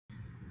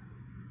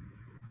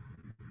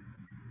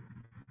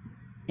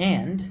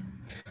And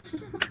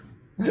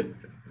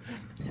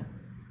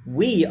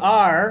we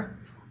are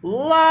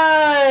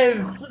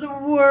live for the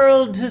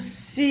world to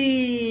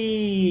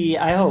see.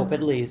 I hope,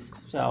 at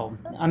least. So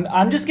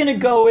I'm just gonna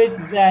go with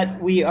that.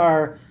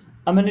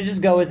 I'm gonna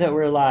just go with that.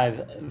 We're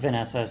live,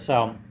 Vanessa.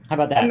 So how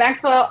about that?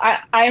 Maxwell, I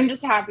am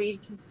just happy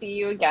to see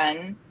you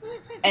again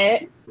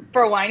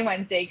for Wine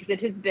Wednesday because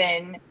it has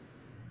been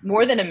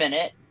more than a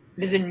minute.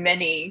 It has been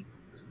many,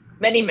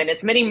 many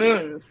minutes, many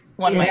moons,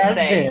 one It might has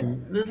say.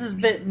 been.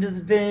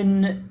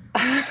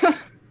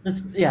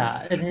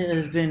 Yeah, it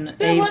has been It's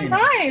been a a long minute.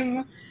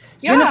 time.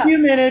 It's been a Yeah. few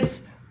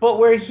minutes, but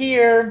we're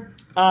here.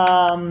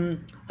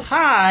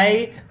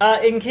 Hi.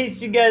 In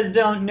case you guys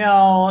don't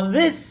know,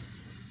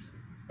 this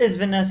is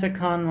Vanessa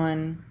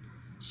Conlin.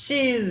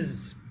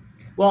 She's,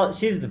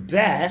 she's the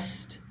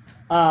best,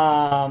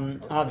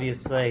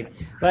 obviously,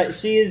 but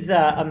she is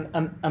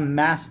a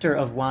master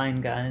of wine,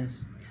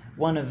 guys.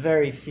 One of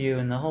very few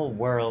in the whole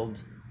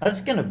world. I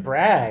was gonna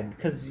brag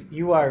because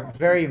you are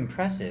very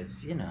impressive,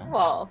 you know.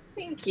 Well,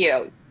 thank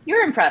you.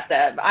 You're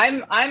impressive.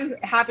 I'm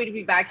happy to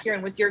be back here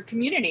and with your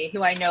community,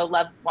 who I know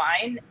loves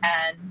wine,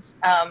 and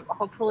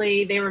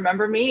hopefully they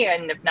remember me.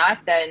 And if not,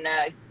 then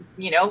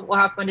we'll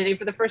have fun today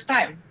for the first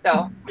time.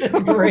 So It's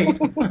great.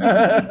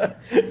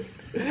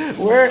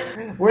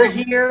 We're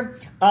here,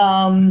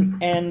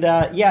 and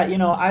yeah,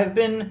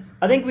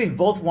 I think we've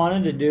both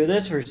wanted to do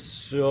this for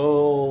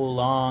so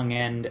long,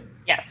 and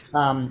yes,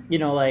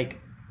 like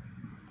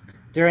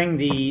during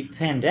the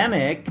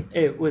pandemic,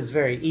 it was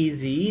very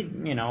easy,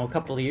 a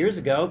couple of years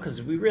ago,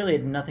 because we really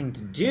had nothing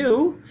to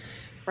do.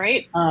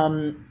 right.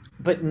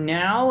 But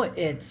now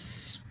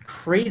it's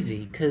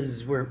crazy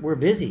because we're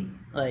busy.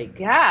 Like,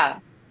 Yeah.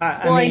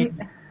 I Well,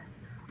 mean,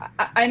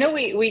 I know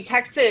we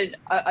texted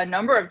a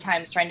number of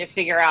times trying to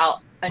figure out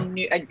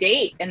a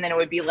date, and then it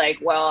would be like,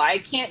 well, I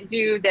can't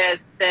do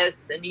this,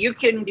 and you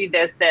couldn't do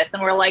this,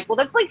 and we're like, well,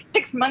 that's like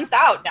 6 months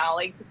out now.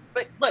 Like,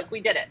 but look, we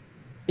did it.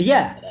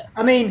 yeah, We did it.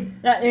 I mean,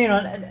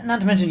 not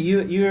to mention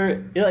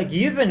you're like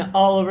you've been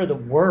all over the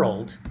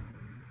world.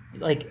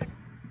 Like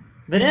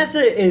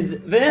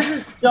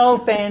Vanessa's so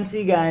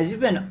fancy, guys. You've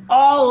been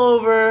all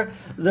over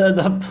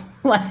the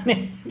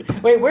planet.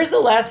 Wait, where's the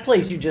last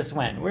place you just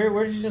went?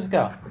 Where did you just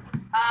go?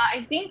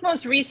 I think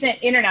most recent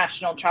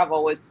international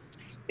travel was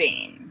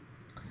Spain.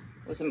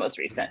 Was the most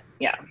recent.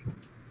 Yeah.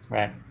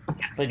 Right.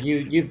 But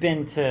Yes. you've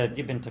been to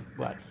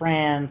what,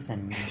 France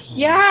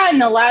Yeah,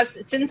 and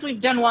since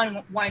we've done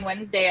Wine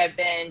Wednesday, I've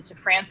been to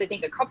France, I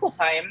think a couple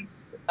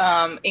times,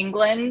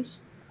 England,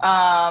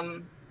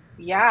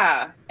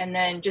 yeah, and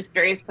then just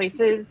various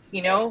places,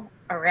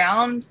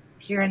 around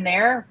here and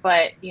there.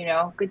 But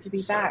good to be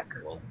so back.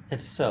 cool.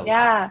 It's so cool.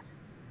 Yeah, So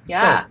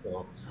yeah.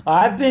 cool.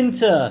 I've been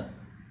to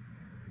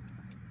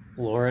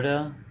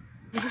Florida.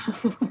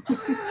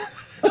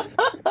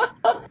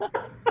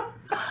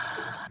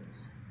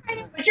 I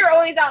know, but you're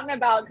always out and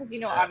about because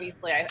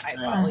obviously I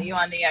follow you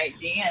on the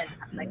IG, and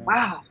I'm like,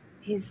 wow,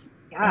 he's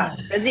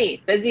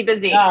busy, busy,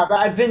 busy. Yeah, but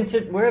I've been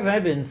to where have I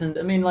been? Since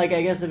I mean, like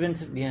I guess I've been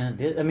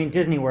to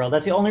Disney World.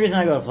 That's the only reason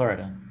I go to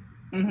Florida.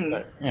 Hmm.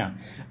 But yeah,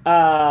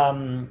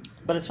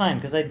 but it's fine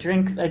because I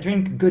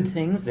drink good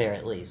things there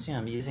at least.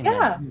 I'm using my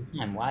Yeah,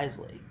 time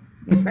wisely.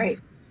 right.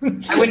 I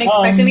wouldn't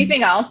expect um,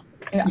 anything else.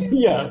 Yeah.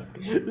 yeah.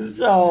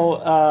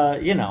 So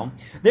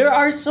there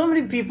are so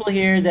many people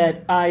here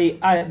that I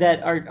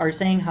that are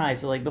saying hi.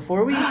 So like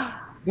before we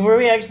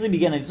actually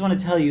begin, I just want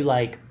to tell you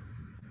like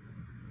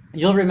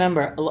you'll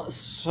remember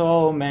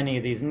so many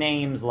of these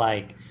names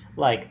like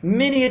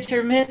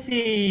Miniature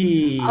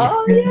Missy.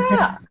 Oh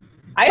yeah.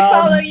 I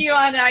follow um, you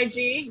on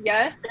IG.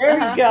 Yes. there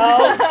we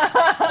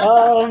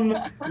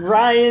go.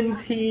 Ryan's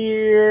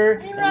here.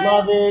 Hey I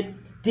love Ryan. it.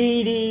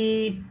 Dee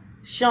Dee,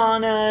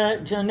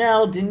 Shauna,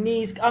 Janelle,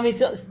 Denise. I mean,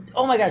 so,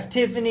 oh my gosh,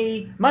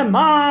 Tiffany. My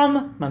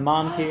mom. My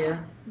mom's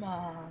here.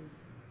 Mom.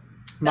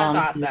 That's Mom's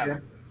awesome.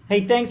 here.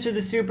 Hey, thanks for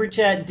the super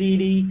chat, Dee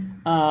Dee.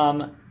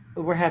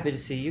 We're happy to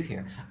see you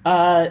here.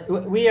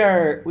 We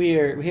are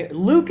here.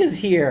 Luke is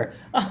here.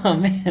 Oh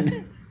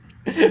man.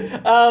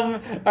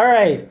 All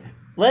right.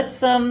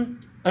 Let's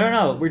I don't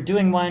know. We're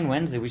doing Wine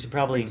Wednesday. We should We're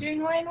probably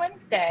doing Wine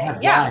Wednesday.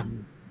 have Yeah.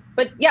 wine.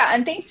 But yeah,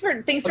 and thanks for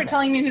Okay.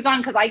 telling me who's on,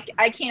 because I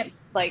can't,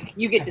 like,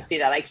 you get to see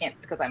that. I can't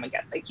because I'm a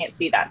guest. I can't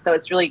see that. So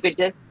it's really good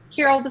to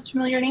hear all those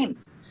familiar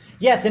names.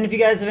 Yes, and if you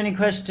guys have any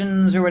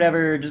questions or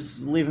whatever,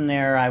 just leave them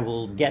there. I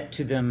will get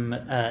to them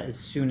as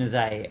soon as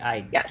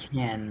I Yes.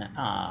 can.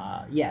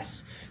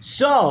 Yes.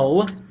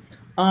 So,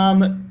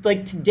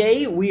 like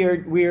today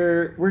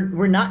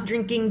we're not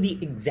drinking the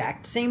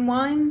exact same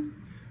wine,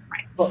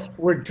 Right. but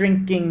we're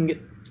drinking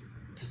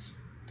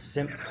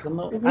similar. I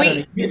don't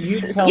know. We You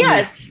tell me.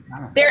 yes, I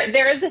don't know.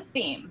 there is a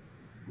theme.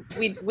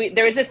 We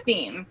there is a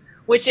theme,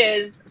 which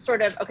is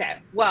sort of okay.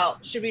 Well,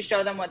 should we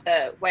show them what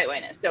the white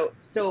wine is?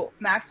 So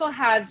Maxwell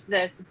has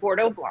this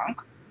Bordeaux Blanc,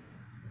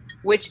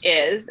 which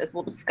is, as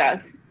we'll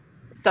discuss,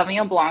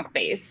 Sauvignon Blanc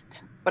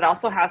based, but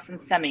also has some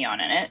Semillon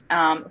in it,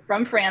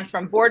 from France,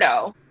 from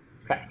Bordeaux.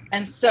 Okay.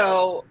 And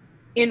so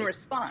in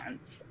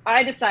response,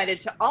 I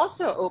decided to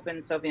also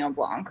open Sauvignon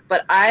Blanc,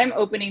 but I'm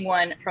opening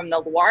one from the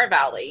Loire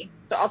Valley.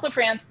 So also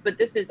France, but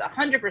this is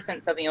 100%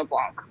 Sauvignon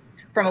Blanc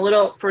from a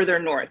little further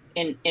north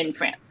in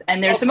France.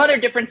 And there's some other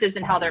differences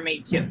in how they're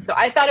made too. So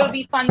I thought it would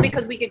be fun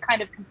because we could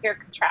kind of compare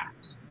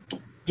contrast.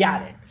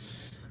 Got it.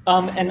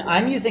 And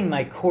I'm using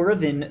my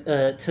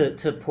Coravin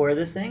to pour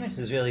this thing, which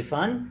is really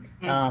fun.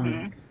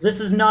 This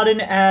is not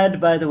an ad,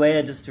 by the way.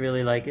 I just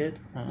really like it.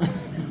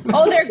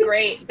 Oh, they're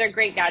great. They're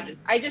great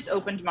gadgets. I just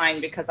opened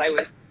mine because I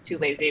was too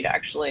lazy to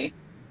actually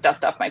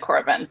dust off my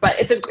Coravin. But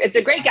it's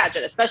a great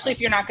gadget, especially if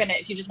you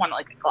just want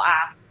like a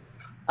glass,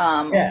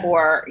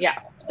 or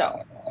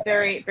So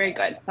very, very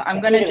good. So I'm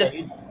gonna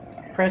just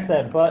press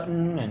that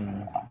button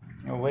and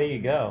away you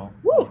go.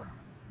 Woo!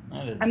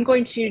 I'm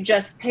going to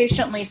just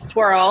patiently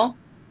swirl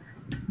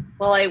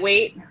while I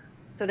wait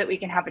so that we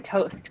can have a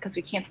toast, because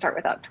we can't start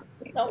without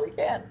toasting. No, we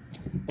can't.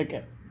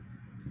 Okay.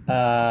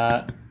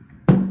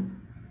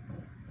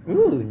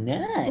 Ooh,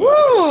 nice.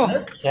 Woo!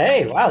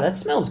 Okay, wow, that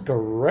smells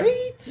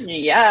great.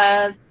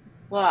 Yes.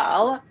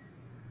 Well,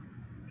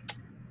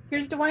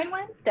 here's to Wine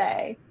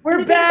Wednesday.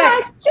 We're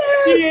back.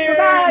 Cheers! We're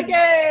back.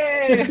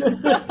 Yay!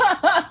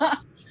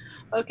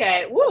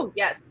 Okay. Woo!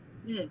 Yes.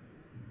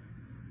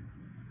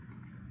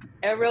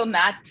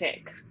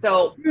 Aromatic.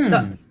 So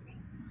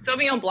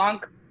Sauvignon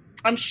Blanc,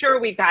 I'm sure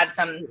we've had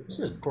some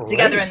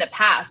together in the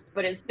past,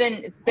 but it's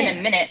been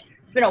a minute.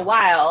 It's been a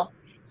while.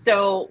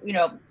 So,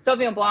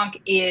 Sauvignon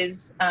Blanc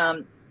is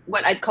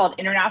what I'd call an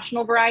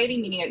international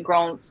variety, meaning it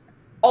grows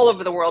all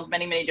over the world,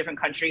 many, many different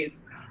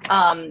countries.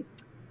 And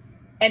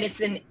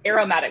it's an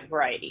aromatic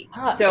variety.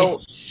 So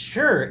it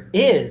sure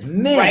is,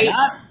 man. Right?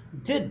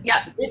 It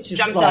just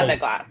jumps out of the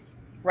glass.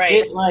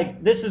 Right.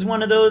 This is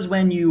one of those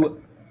when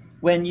you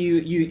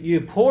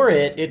pour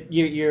it,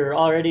 you're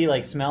already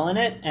like smelling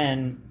it,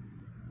 and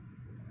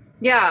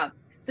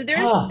so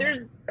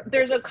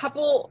there's a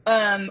couple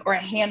or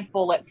a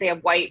handful, let's say,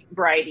 of white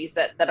varieties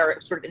that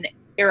are sort of in the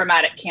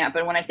aromatic camp.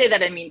 And when I say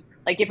that, I mean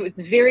like if it's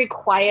very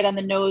quiet on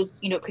the nose,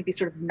 it could be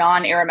sort of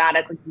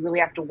non-aromatic, like you really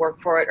have to work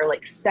for it, or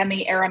like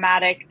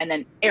semi-aromatic and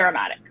then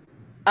aromatic.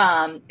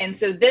 And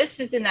so this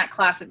is in that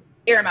class of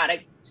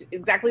aromatic,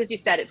 exactly as you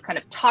said. It's kind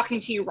of talking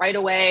to you right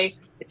away.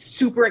 It's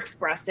super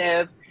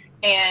expressive.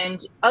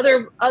 And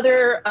other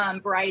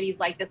varieties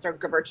like this are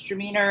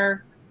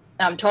Gewürztraminer,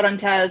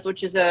 Torrontés,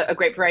 which is a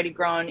grape variety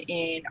grown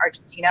in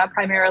Argentina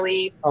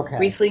primarily. Okay.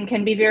 Riesling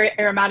can be very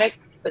aromatic,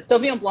 but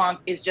Sauvignon Blanc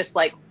is just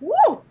like,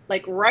 woo,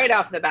 like right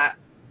off the bat.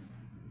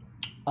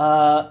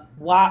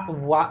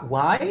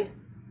 Why?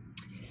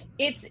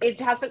 It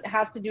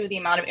has to do with the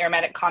amount of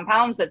aromatic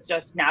compounds that's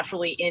just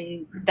naturally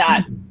in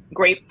that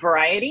grape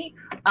variety.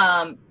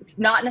 It's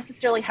not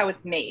necessarily how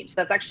it's made. So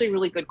that's actually a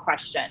really good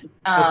question.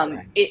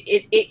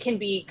 It can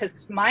be,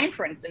 because mine,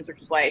 for instance,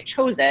 which is why I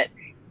chose it,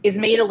 is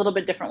made a little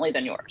bit differently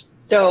than yours.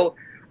 So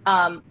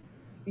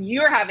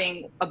you're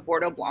having a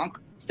Bordeaux Blanc,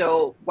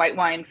 so white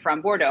wine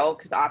from Bordeaux,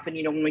 because often,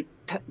 when we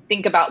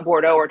think about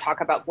Bordeaux or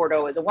talk about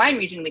Bordeaux as a wine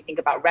region, we think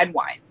about red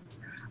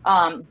wines.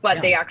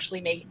 But they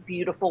actually make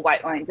beautiful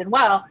white wines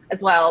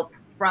as well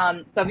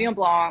from Sauvignon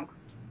Blanc,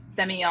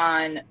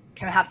 Semillon,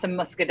 can have some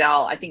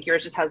Muscadel. I think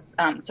yours just has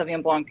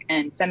Sauvignon Blanc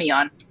and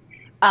Semillon.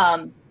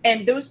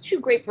 And those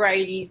two grape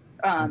varieties,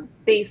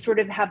 they sort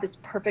of have this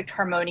perfect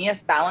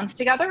harmonious balance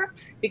together,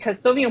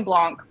 because Sauvignon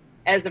Blanc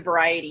as a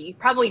variety, you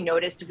probably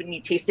noticed when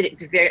you taste it,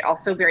 it's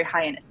also very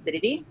high in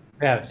acidity.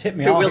 Yeah, it's hit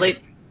me off. Really,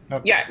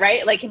 yeah,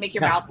 right? Like, can make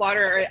your mouth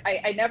water.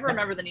 I never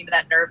remember the name of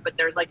that nerve, but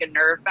there's like a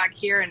nerve back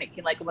here, and it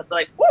can like almost be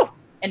like, whoo,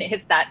 and it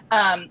hits that.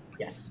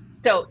 Yes.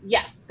 So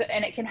yes,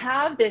 and it can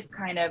have this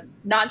kind of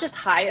not just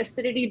high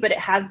acidity, but it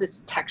has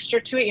this texture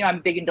to it.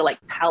 I'm big into like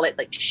palate,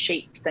 like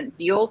shapes and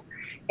feels.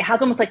 It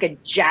has almost like a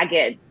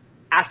jagged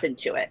acid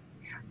to it.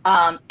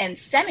 And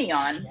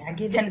Semillon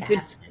tends to,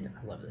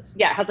 I love this.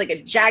 Yeah, it has like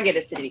a jagged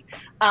acidity.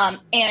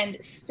 And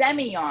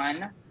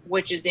Semillon,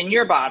 which is in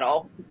your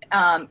bottle,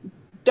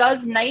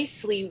 does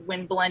nicely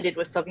when blended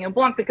with Sauvignon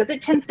Blanc, because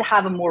it tends to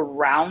have a more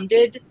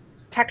rounded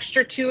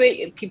texture to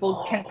it.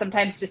 People can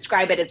sometimes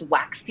describe it as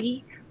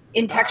waxy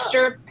in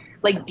texture,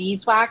 like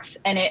beeswax,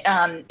 and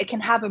it can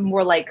have a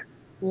more like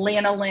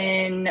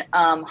lanolin,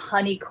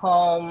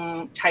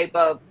 honeycomb type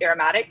of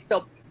aromatic.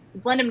 So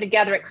blend them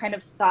together, it kind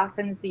of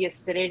softens the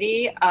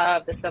acidity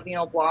of the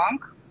Sauvignon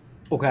Blanc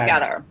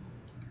together.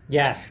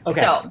 Yes.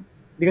 Okay. So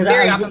because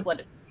very often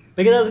blended.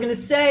 Because I was going to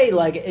say,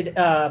 like,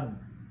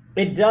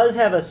 it does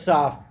have a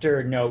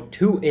softer note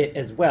to it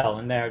as well,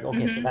 and there.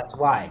 Okay, so that's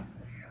why.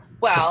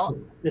 Well,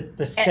 the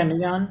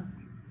Semillon.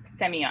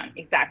 Semillon,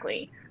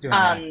 exactly.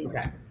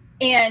 Okay.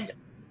 And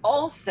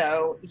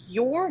also,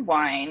 your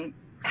wine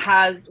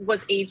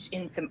was aged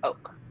in some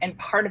oak, and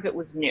part of it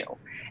was new.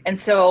 And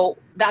so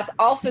that's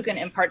also going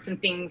to impart some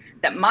things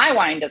that my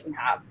wine doesn't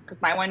have, because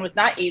my wine was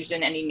not aged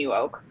in any new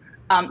oak.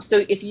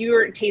 So if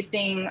you're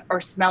tasting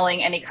or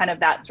smelling any kind of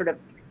that sort of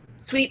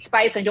sweet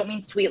spice, I don't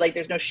mean sweet like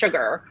there's no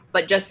sugar,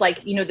 but just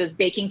like, those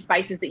baking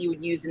spices that you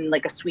would use in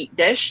like a sweet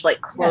dish,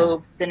 like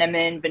cloves,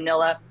 cinnamon,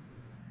 vanilla.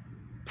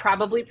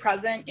 probably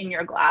present in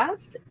your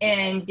glass.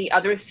 And the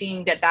other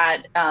thing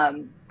that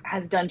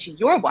has done to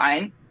your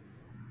wine,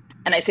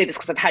 and I say this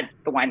because I've had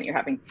the wine that you're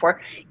having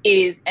before,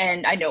 is,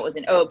 and I know it was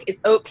an oak,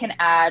 is oak can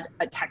add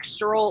a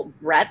textural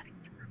breadth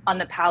on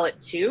the palate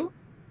too,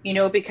 you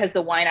know, because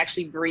the wine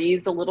actually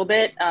breathes a little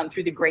bit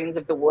through the grains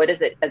of the wood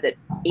as it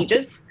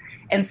ages.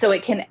 And so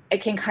it can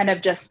kind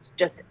of just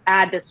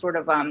add this sort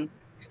of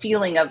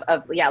feeling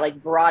of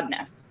like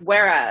broadness.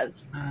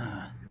 Whereas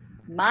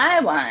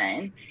my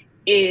wine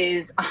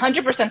is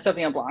 100%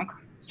 Sauvignon Blanc.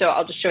 So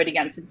I'll just show it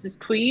again. So this is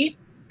Puy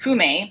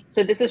Fumé.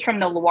 So this is from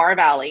the Loire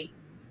Valley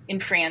in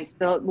France.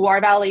 The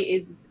Loire Valley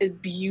is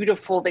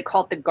beautiful. They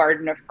call it the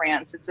Garden of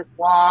France. It's this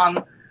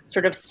long,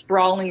 sort of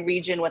sprawling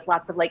region with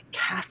lots of like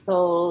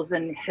castles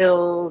and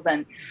hills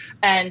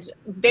and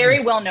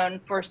very well known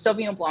for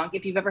Sauvignon Blanc.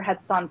 If you've ever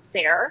had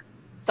Sancerre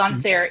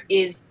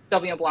is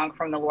Sauvignon Blanc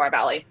from the Loire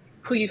Valley.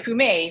 Puy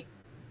Fumé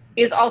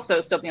is also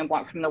Sauvignon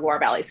Blanc from the Loire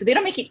Valley. So they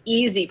don't make it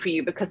easy for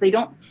you because they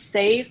don't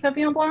say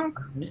Sauvignon Blanc.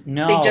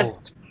 No.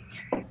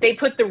 They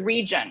put the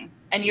region,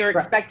 and you're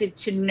expected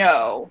to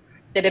know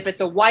that if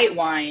it's a white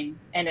wine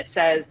and it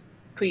says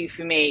Puy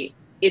Fumé,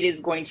 it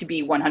is going to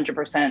be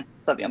 100%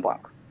 Sauvignon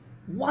Blanc.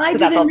 Why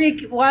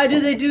do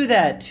they do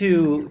that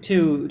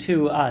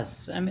to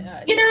us? I mean,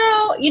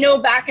 you know,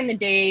 back in the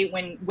day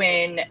when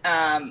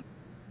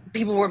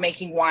people were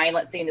making wine,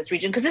 let's say in this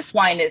region, because this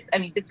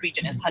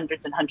region is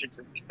hundreds and hundreds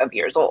of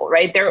years old,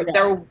 right?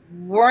 There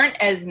weren't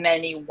as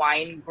many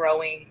wine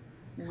growing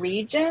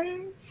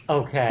regions.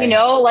 Okay. You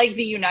know, like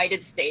the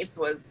United States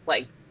was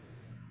like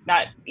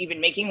not even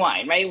making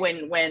wine, right?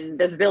 When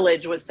this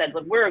village was said,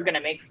 look, we're going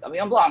to make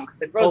Sauvignon Blanc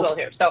because it grows well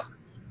here. So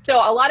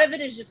a lot of it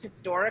is just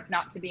historic,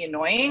 not to be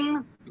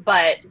annoying,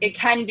 but it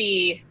can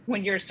be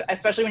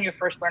especially when you're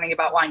first learning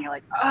about wine, you're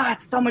like, oh,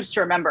 it's so much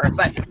to remember.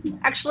 But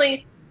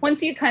actually,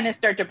 once you kind of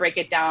start to break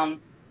it down.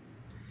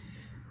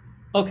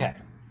 Okay.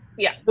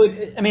 Yeah. So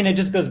I mean, it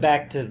just goes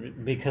back to,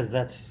 because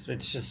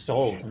it's just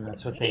old, and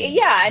that's what they.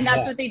 Yeah, and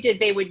that's what they did.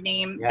 They would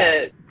name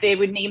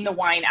the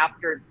wine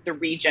after the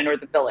region or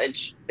the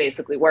village,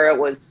 basically where it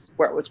was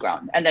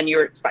grown, and then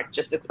you're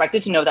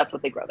expected to know that's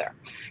what they grow there.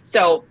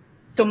 So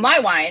my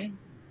wine,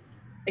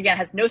 again,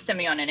 has no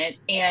Semillon in it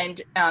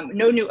and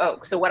no new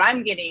oak. So what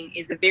I'm getting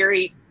is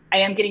I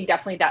am getting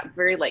definitely that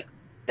very like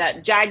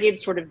that jagged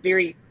sort of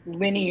very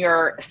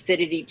linear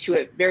acidity to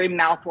it, very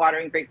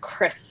mouth-watering, very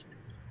crisp.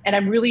 And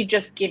I'm really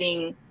just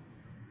getting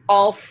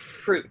all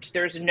fruit.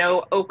 There's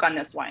no oak on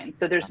this wine.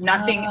 So there's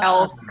nothing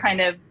else kind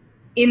of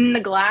in the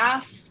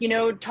glass, you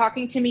know,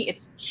 talking to me.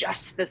 It's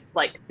just this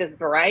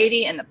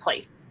variety and the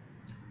place.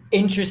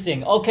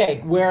 Interesting.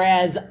 Okay.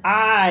 Whereas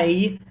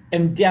I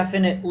am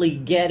definitely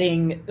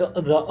getting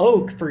the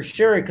oak for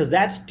sure, because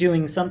that's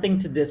doing something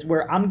to this,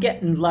 where I'm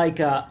getting like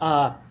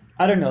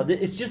I don't know.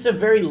 It's just a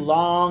very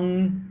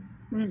long,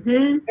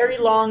 very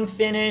long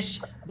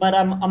finish. But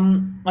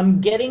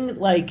I'm getting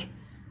like,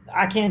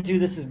 I can't do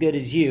this as good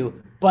as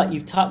you, but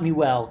you've taught me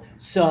well.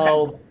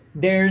 So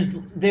there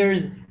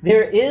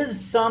is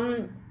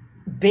some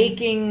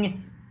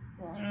baking,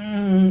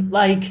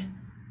 like.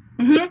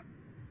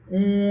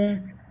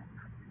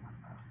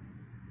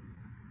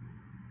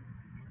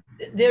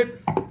 There,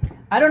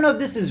 I don't know if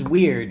this is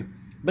weird,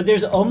 but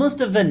there's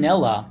almost a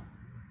vanilla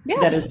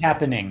that is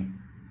happening.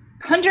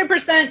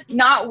 100%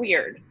 not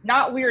weird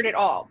at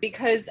all,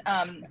 because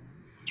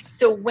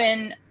so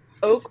when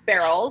oak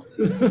barrels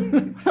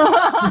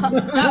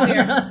not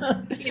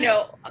weird, you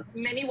know,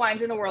 many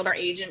wines in the world are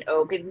aged in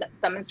oak, and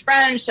some is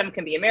French, some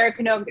can be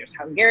American oak, there's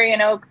Hungarian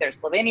oak, there's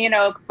Slovenian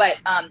oak, but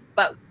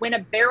when a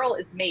barrel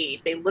is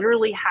made, they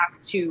literally have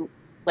to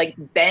like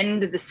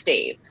bend the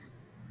staves,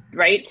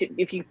 right?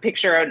 If you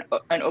picture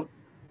an oak,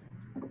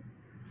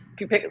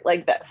 if you pick it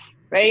like this,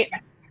 right?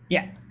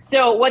 Yeah.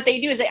 So what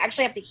they do is they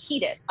actually have to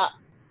heat it up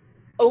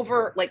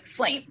over like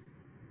flames.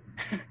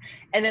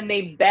 And then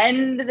they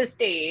bend the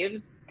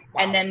staves,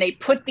 and then they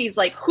put these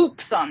like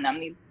hoops on them,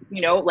 these, you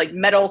know, like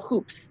metal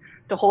hoops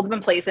to hold them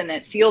in place, and then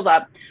it seals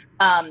up.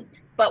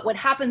 But what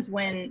happens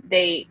when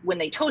they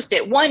toast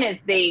it, one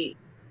is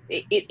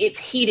it's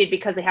heated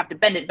because they have to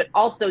bend it, but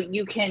also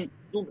you can,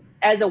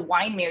 as a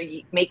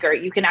maker,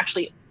 you can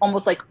actually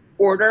almost like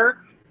order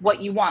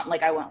what you want.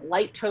 Like, I want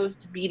light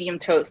toast, medium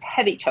toast,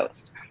 heavy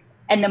toast.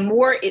 And the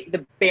more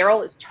the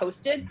barrel is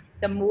toasted,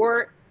 the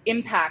more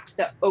impact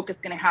the oak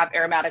is going to have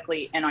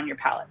aromatically and on your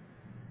palate.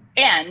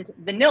 And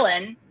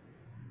vanillin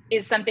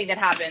is something that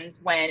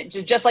happens when,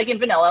 just like in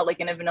vanilla, like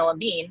in a vanilla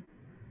bean,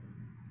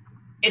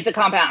 it's a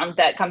compound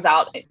that comes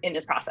out in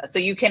this process. So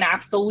you can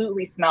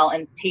absolutely smell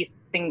and taste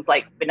things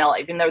like vanilla,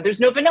 even though there's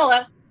no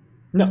vanilla.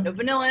 No. There's no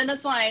vanilla in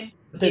this wine.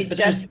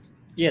 There's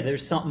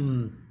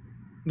something.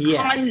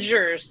 Yeah.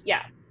 Conjures.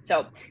 Yeah.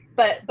 So,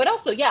 but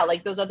also, yeah,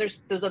 like those other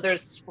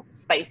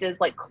spices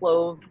like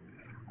clove,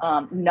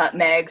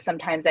 nutmeg,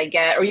 sometimes I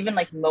get, or even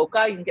like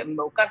mocha. You can get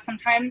mocha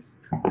sometimes,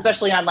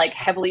 especially on like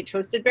heavily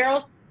toasted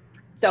barrels.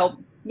 So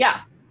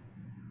yeah.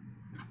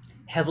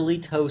 Heavily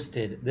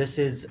toasted. This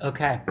is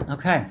okay.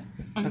 Okay.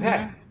 Mm-hmm.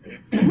 Okay.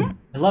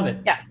 I love it.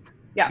 Yes.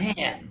 Yeah.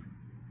 Man,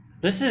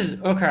 this is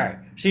okay.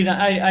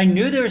 I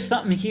knew there was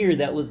something here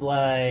that was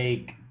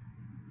like,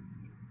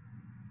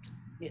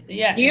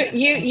 yeah.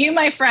 You,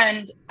 my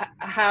friend,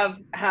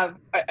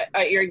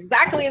 you're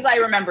exactly as I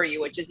remember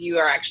you, which is you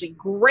are actually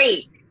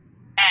great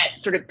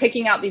at sort of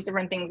picking out these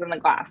different things in the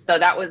glass. So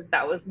that was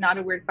not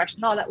a weird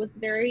question at all. That was a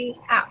very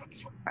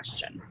apt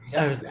question.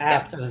 So, I was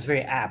apt. yes. I was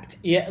very apt.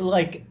 Yeah,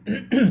 like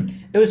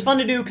it was fun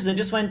to do because I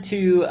just went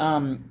to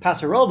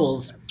Paso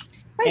Robles,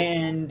 Right.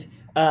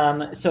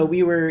 and so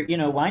we were,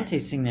 wine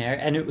tasting there,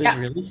 and it was Yeah.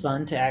 really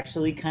fun to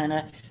actually kind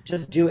of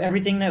just do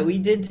everything that we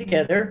did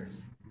together.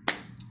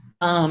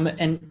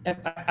 And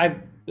I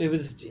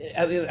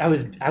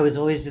was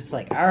always just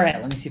like, all right,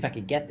 let me see if I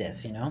could get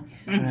this, And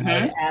then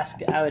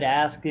I would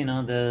ask,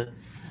 the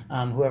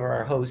whoever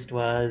our host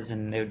was,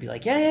 and they would be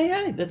like,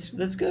 yeah,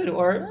 that's good,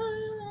 or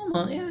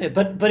well, yeah,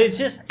 but it's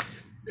just,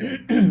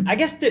 I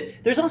guess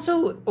there's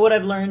also what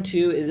I've learned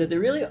too is that there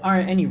really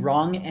aren't any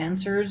wrong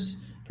answers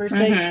per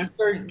se,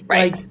 or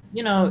Right. like,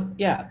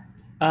 yeah.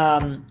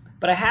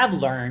 But I have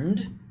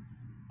learned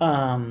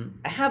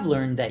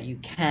that you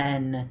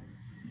can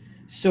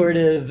sort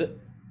of,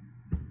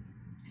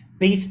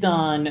 based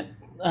on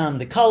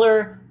the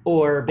color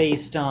or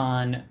based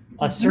on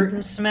a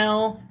certain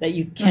smell, that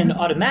you can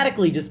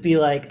automatically just be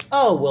like,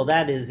 oh, well,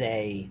 that is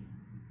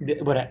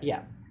yeah.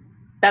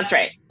 That's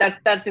right.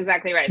 That's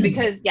exactly right.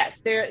 Because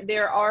yes,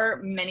 there are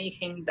many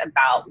things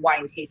about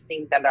wine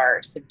tasting that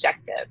are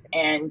subjective,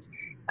 and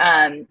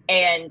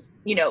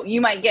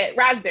you might get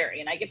raspberry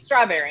and I get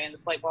strawberry, and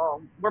it's like,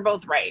 well, we're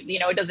both right.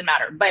 It doesn't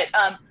matter.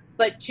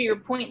 But to your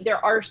point,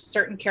 there are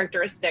certain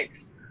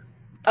characteristics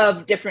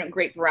of different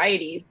grape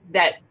varieties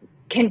that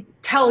can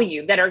tell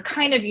you that are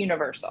kind of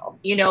universal.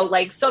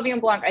 Like Sauvignon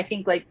Blanc, I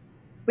think like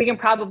we can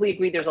probably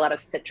agree there's a lot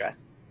of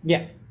citrus.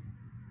 Yeah.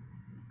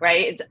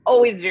 Right? It's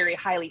always very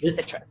highly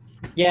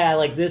citrus. Yeah,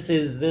 like this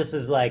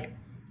is like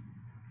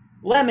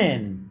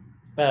lemon,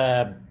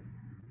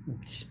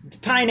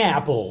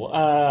 pineapple,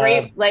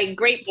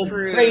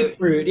 grapefruit.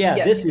 Grapefruit, yeah,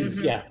 yes. This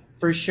is yeah,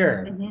 for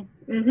sure.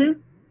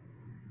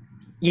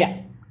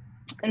 Yeah.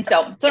 And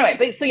so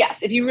anyway, so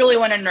yes, if you really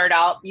want to nerd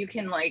out, you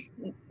can like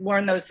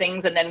learn those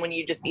things, and then when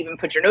you just even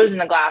put your nose in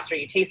the glass or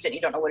you taste it and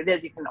you don't know what it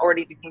is, you can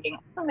already be thinking,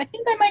 oh, I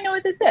think I might know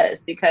what this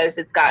is because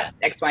it's got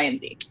X, Y, and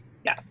Z.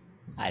 Yeah.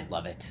 I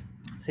love it.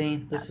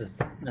 See, this is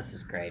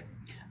great.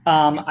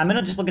 I'm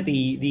gonna just look at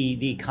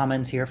the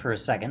comments here for a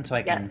second so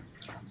I can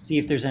see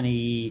if there's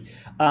any.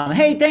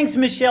 Hey, thanks,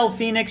 Michelle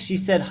Phoenix. She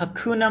said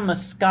Hakuna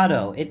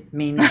Moscato. It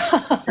means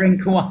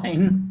drink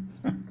wine.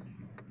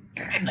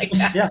 Like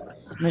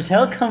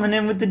Michelle coming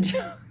in with the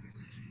joke.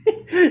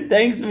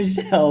 Thanks,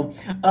 Michelle.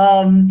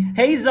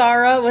 Hey,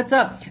 Zara, what's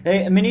up?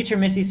 Hey, Miniature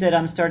Missy said,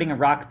 I'm starting a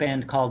rock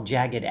band called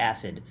Jagged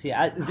Acid. See,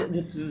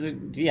 this is,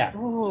 yeah.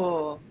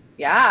 Oh,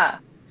 yeah.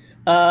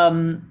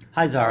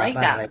 Hi, Zara. I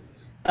like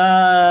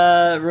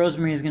that.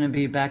 Rosemary is going to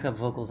be backup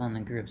vocals on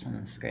the group, so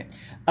this is great.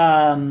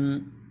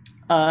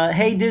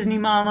 Hey, Disney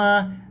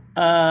Mama.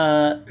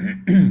 Oh,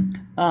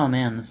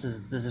 man, this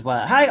is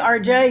wild. Hi,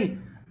 RJ.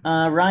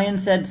 Ryan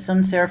said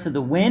Sunserif for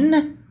the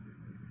win.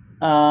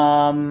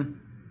 Oh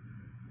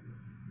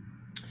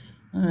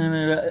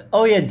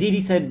yeah, Dee Dee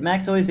said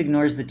Max always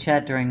ignores the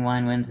chat during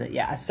Wine Wednesday.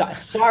 Yeah,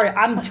 sorry,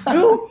 I'm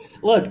too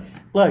look,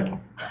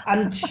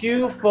 I'm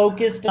too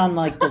focused on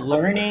like the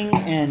learning,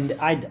 and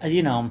I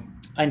know.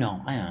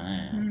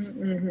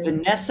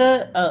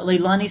 Vanessa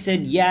Leilani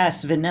said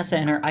yes, Vanessa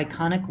and her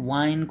iconic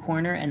wine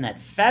corner and that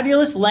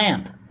fabulous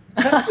lamp.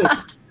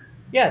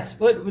 Yes,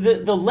 but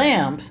the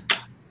lamp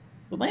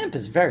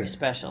is very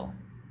special.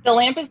 The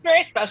lamp is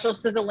very special.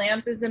 So the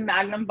lamp is a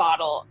Magnum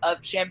bottle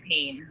of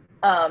champagne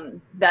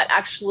that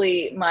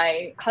actually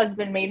my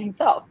husband made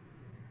himself.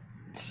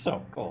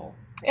 So cool.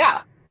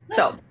 Yeah.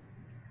 So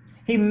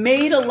he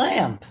made a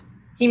lamp.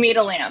 He made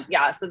a lamp.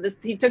 Yeah. So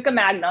he took a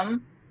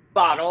Magnum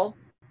bottle.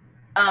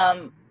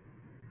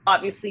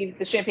 Obviously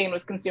the champagne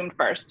was consumed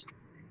first.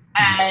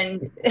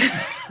 And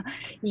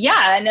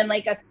yeah, and then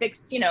like a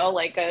fixed,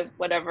 like a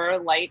whatever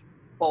light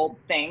bulb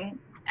thing.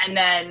 And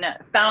then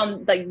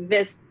found like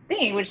this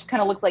thing, which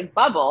kind of looks like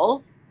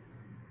bubbles,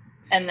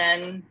 and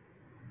then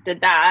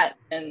did that,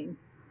 and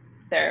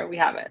there we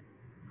have it.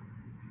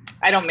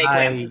 I don't make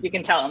lamps, as you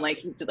can tell. I'm like,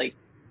 he did like.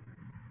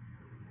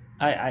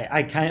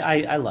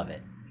 I love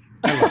it.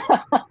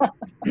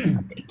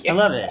 Thank you. I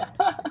love it.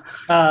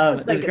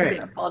 Looks like it's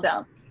gonna fall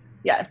down.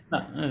 Yes.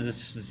 No,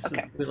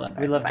 okay. We love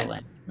the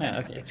lamp. Yeah,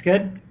 okay. It's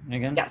good? You're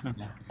good? Yes.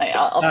 Okay.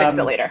 I'll fix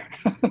it later.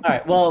 All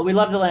right. Well, we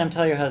love the lamp.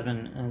 Tell your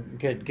husband.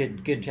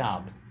 Good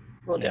job.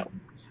 Will do.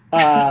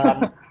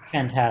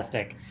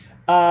 Fantastic.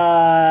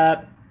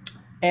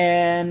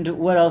 And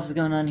what else is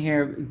going on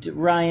here?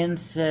 Ryan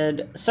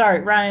said, sorry,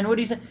 Ryan, what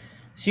do you say?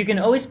 So you can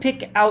always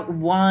pick out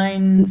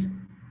wines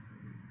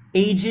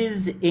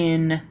ages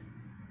in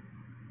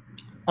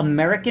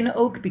American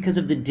oak because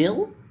of the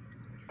dill?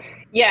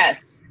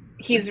 Yes,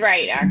 he's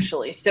right,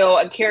 actually. So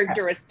a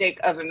characteristic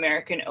of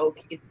American oak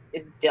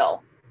is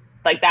dill.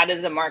 Like that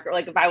is a marker.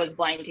 Like if I was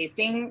blind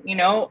tasting,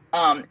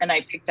 and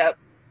I picked up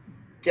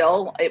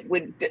dill,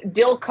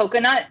 dill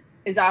coconut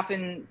is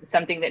often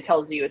something that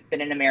tells you it's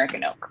been an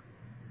American oak.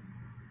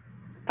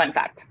 Fun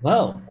fact.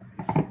 Whoa.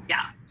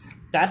 Yeah.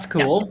 That's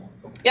cool.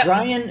 Yep.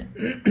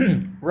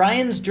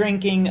 Ryan's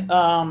drinking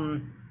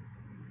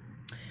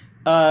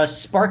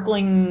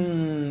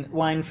sparkling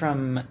wine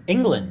from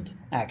England,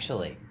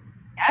 actually.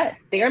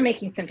 Yes, they are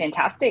making some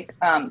fantastic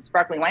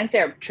sparkling wines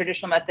there,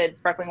 traditional method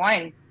sparkling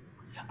wines.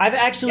 I've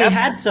actually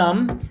had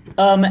some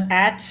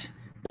at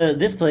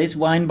this place,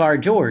 Wine Bar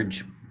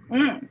George,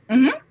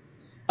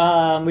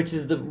 which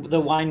is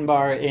the wine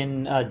bar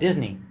in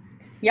Disney.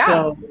 Yeah.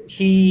 So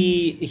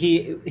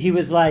he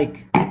was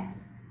like,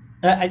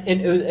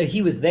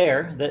 he was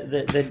there.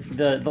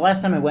 The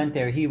last time I went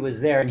there, he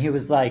was there, and he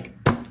was like,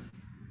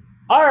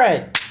 "All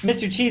right,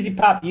 Mr. Cheesy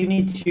Pop, you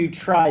need to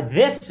try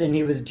this." And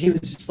he was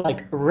just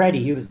like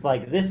ready. He was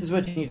like, "This is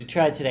what you need to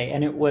try today,"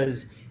 and it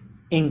was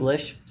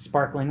English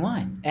sparkling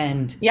wine.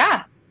 And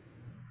yeah,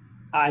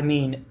 I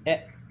mean,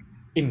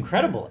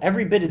 incredible.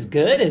 Every bit as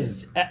good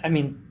as, I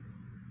mean,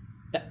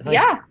 like,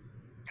 yeah.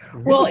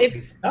 really Well, good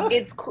it's stuff.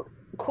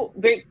 cool,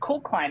 very cool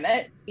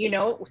climate, you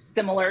know,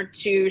 similar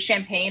to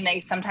Champagne.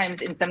 They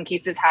sometimes, in some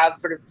cases, have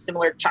sort of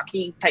similar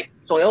chalky type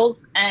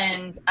soils.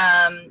 And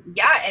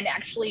yeah, and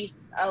actually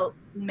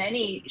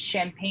many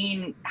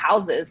Champagne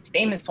houses,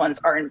 famous ones,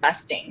 are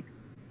investing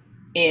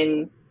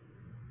in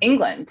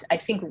England. I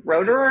think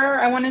Roederer,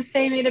 I want to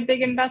say, made a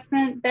big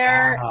investment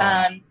there.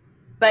 Wow.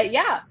 But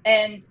yeah,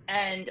 and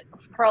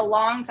for a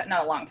long time,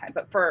 not a long time,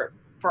 but for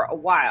a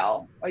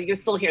while, or you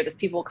still hear this,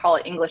 people call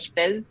it English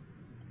fizz,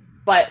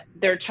 but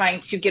they're trying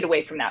to get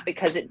away from that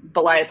because it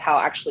belies how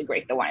actually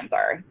great the wines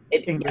are.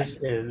 English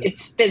fizz.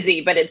 It's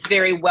fizzy, but it's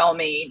very well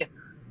made,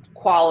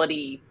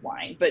 quality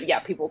wine. But yeah,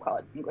 people call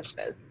it English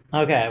fizz.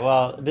 Okay,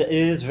 well, it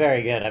is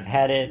very good. I've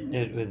had it.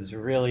 It was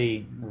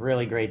really,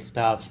 really great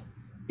stuff.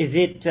 Is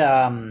it,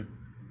 does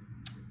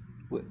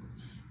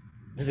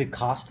it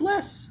cost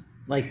less?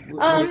 Like,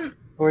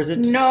 or is it?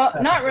 No,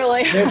 not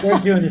really. They're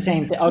doing the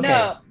same thing. Okay.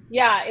 No,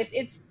 yeah,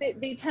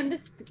 they tend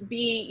to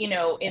be, you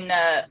know, in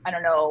the, I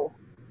don't know,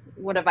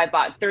 what have I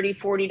bought,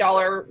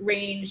 $30-$40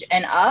 range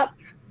and up.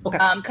 Okay.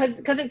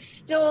 Because it's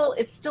still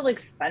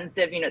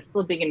expensive. You know, it's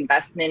still a big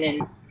investment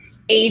in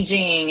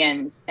aging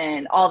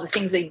and all the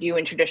things they do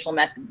in traditional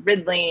method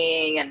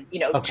riddling, and, you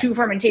know, 2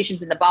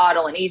 fermentations in the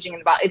bottle and aging in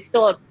the bottle. It's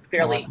still a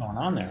fairly going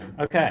on there.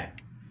 Okay.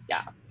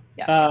 Yeah.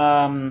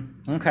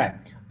 Okay.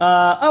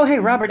 Oh, hey,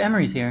 Robert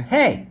Emery's here.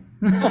 Hey.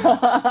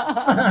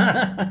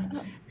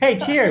 Hey,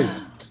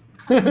 cheers.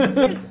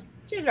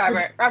 Cheers,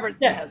 Robert. Robert's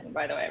my husband,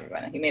 by the way,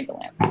 everyone. He made the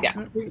lamp. Yeah.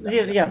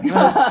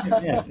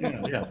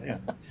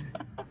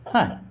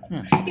 Hi.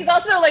 Yeah. He's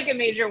also like a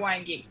major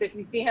wine geek. So if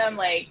you see him,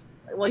 like,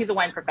 well, he's a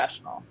wine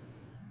professional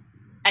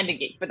and a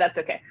geek, but that's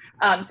okay.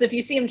 So if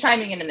you see him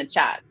chiming in the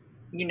chat,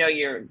 you know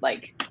you're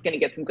like going to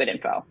get some good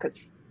info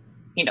because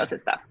he knows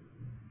his stuff.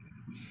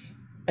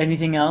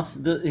 Anything else?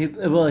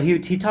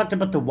 He talked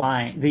about the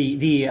wine,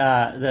 the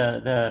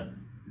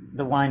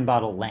wine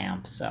bottle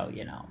lamp. So,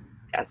 you know.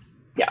 Yes.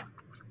 Yeah.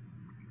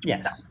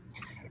 Yes.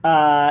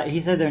 He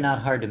said they're not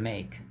hard to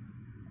make.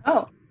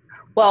 Oh,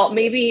 well,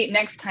 maybe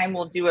next time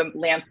we'll do a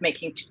lamp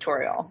making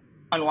tutorial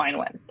on Wine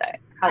Wednesday.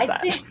 How's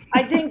that?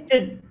 I think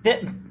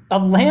that a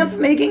lamp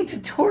making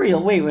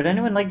tutorial. Wait, would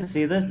anyone like to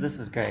see this? This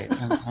is great.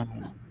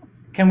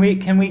 Can we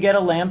get a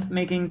lamp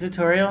making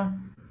tutorial?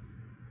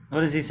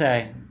 What does he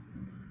say?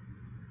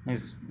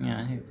 He's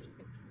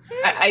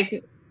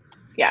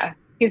yeah,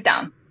 he's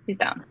down. He's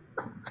down.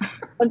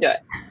 We'll do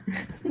it.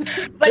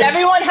 But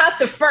everyone has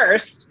to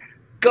first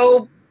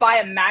go buy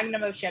a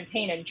magnum of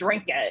champagne and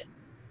drink it.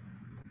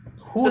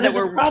 Who has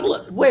a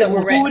problem? Wait,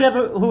 who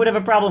would have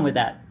a problem with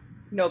that?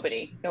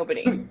 Nobody.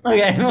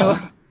 Okay.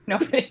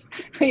 Nobody.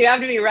 You have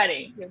to be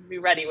ready. You have to be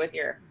ready with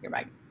your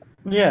magnum.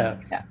 Yeah.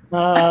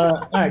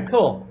 All right.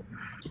 Cool.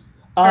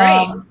 All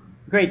right.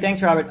 Great.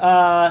 Thanks, Robert.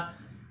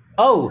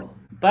 Oh,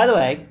 by the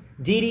way,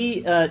 Dee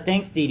Dee,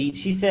 thanks, Dee Dee.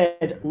 She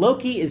said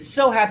Loki is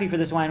so happy for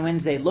this Wine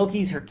Wednesday.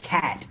 Loki's her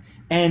cat,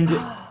 and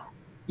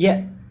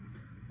yeah,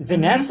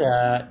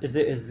 Vanessa,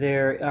 is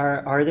there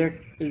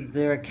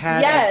a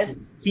cat?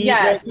 Yes.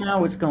 Right now,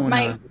 what's going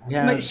on?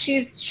 Yeah.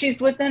 She's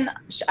within.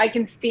 I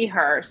can see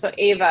her. So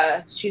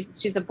Ava,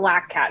 she's a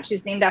black cat.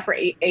 She's named after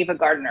Ava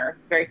Gardner,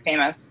 very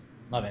famous.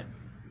 Love it.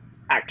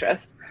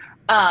 Actress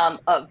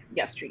of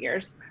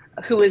yesteryears,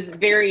 who is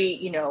very,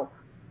 you know,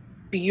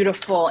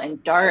 beautiful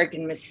and dark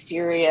and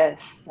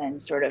mysterious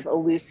and sort of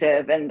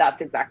elusive, and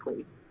that's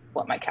exactly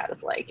what my cat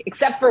is like,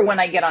 except for when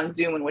I get on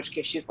Zoom, in which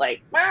case she's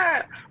like,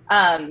 ah.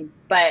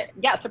 But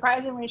yeah,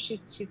 surprisingly,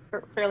 she's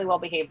fairly well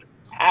behaved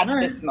at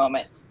this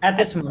moment. At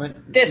this moment.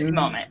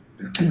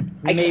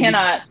 I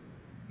cannot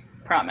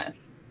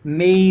promise.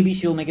 Maybe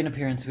she'll make an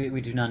appearance.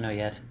 We do not know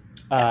yet.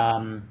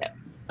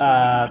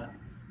 Yes.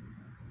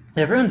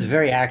 Everyone's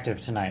very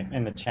active tonight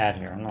in the chat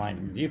here. I'm like,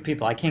 you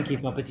people, I can't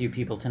keep up with you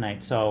people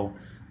tonight. So,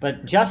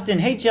 but Justin,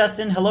 hey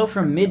Justin, hello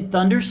from Mid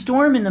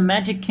Thunderstorm in the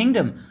Magic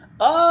Kingdom.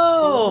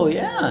 Oh,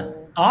 yeah.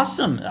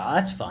 Awesome. Oh,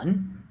 that's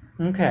fun.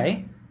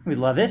 Okay. We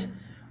love it.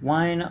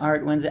 Wine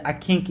Art Wednesday. I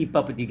can't keep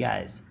up with you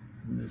guys.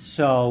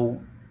 So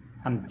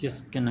I'm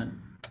just gonna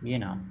you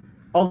know.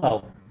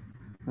 Although,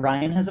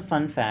 Ryan has a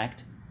fun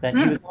fact that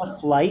he was on a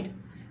flight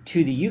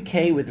to the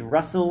UK with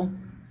Russell,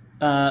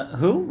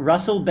 who?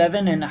 Russell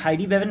Bevan and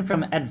Heidi Bevan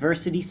from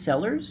Adversity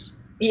Cellars?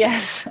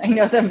 Yes, I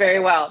know them very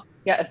well.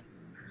 Yes.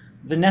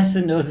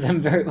 Vanessa knows them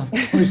very well.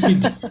 Of course you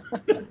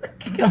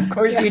do. Of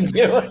course you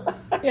do.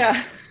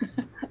 Yeah.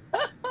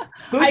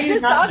 Who do I you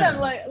just not saw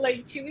know? them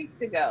like 2 weeks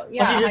ago. Oh,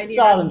 Yeah. you just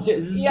saw them too.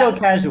 This is so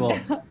casual.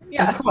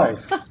 Yeah. Of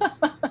course.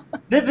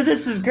 But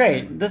this is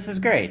great. This is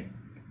great.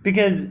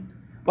 Because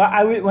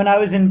when I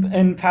was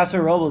in Paso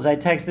Robles, I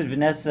texted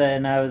Vanessa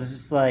and I was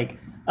just like,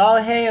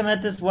 oh, hey, I'm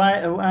at this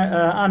wine,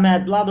 I'm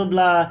at blah, blah,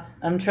 blah.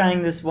 I'm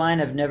trying this wine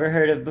I've never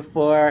heard of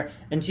before.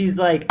 And she's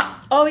like,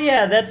 oh,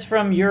 yeah, that's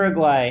from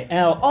Uruguay.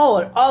 And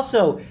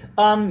also,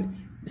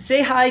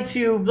 say hi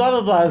to blah,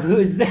 blah, blah,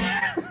 who's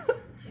there.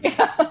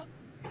 Yeah,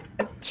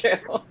 that's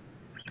true.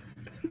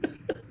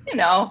 You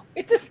know,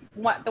 it's just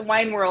the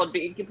wine world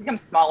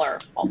becomes smaller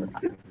all the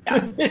time.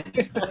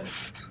 Yeah.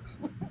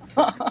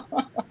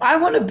 I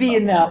want to be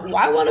in that.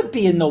 I want to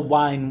be in the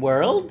wine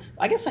world.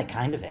 I guess I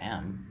kind of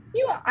am.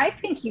 I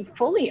think you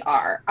fully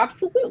are.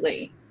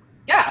 Absolutely.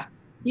 Yeah.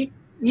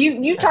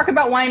 You talk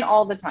about wine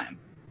all the time.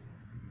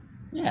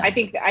 Yeah. I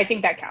think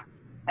that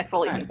counts. I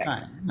fully think that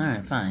counts. All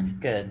right, fine.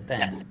 Good.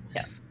 Thanks.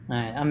 Yeah. All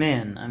right, I'm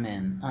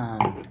in.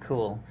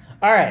 Cool.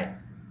 All right.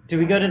 Do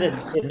we go to the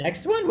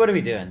next one? What are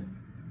we doing?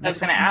 I was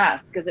going to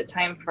ask, is it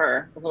time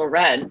for a little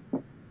red?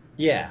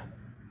 Yeah.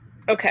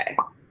 Okay.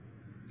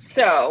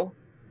 So,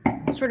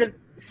 sort of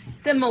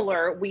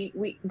similar.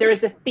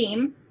 There's a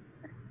theme.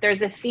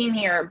 There's a theme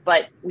here,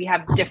 but we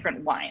have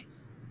different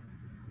wines.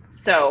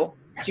 So,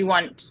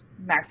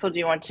 Maxwell, do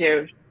you want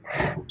to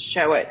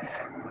show it?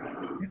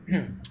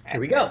 Here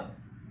we go.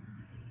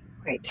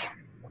 Great.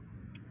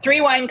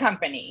 3 Wine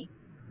Company.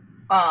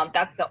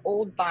 That's the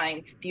Old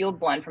Vines Field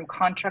Blend from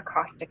Contra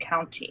Costa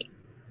County.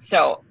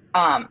 So,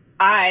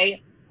 I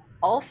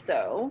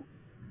also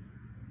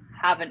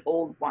have an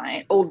old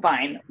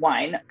vine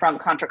wine from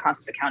Contra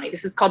Costa County.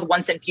 This is called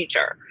Once and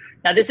Future.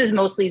 Now, this is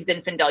mostly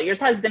Zinfandel.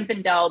 Yours has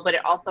Zinfandel, but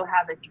it also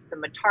has, I think,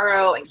 some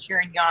Mataro and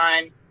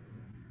Carignan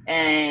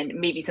and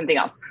maybe something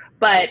else.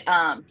 But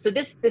so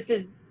this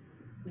is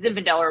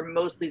Zinfandel, or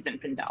mostly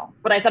Zinfandel.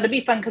 But I thought it'd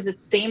be fun because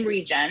it's same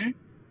region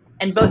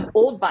and both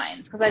old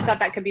vines, because I thought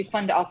that could be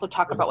fun to also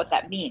talk about what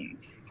that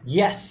means.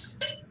 Yes.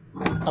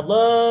 I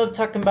love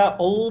talking about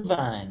old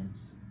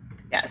vines.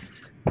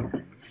 Yes.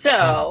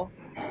 So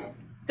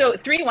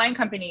 3 Wine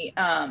Company,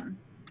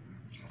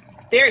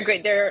 they're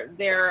great.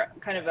 They're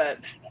kind of a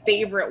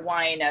favorite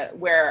wine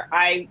where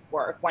I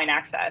work, Wine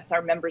Access.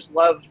 Our members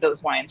love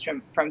those wines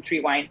from 3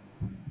 Wine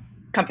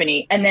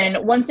Company. And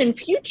then Once in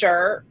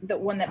Future, the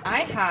one that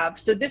I have,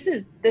 so this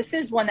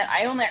is one that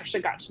I only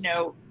actually got to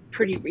know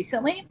pretty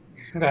recently,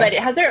 okay. But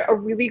it has a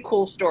really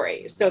cool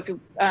story. So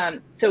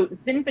so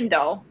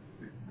Zinfandel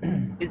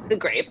is the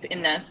grape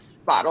in this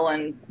bottle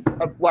and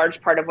a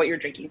large part of what you're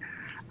drinking.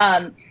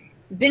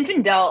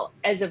 Zinfandel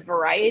as a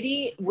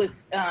variety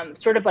was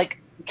sort of like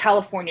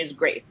California's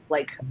grape.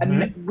 Like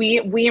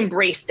we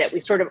embraced it. We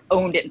sort of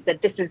owned it and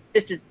said, this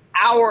is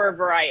our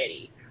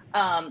variety.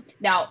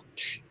 Now,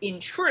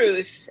 in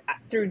truth,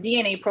 through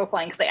DNA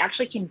profiling, because I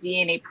actually can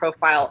DNA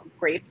profile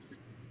grapes,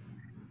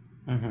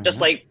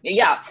 just like, we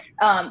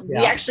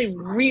actually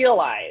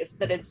realized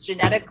that it's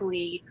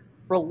genetically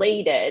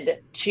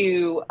related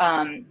to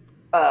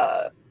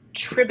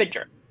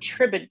Tribodrag,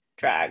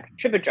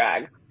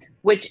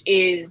 which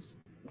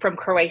is from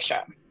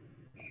Croatia,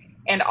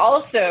 and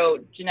also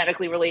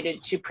genetically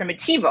related to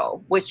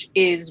Primitivo, which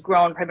is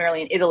grown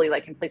primarily in Italy,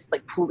 like in places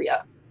like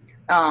Puglia,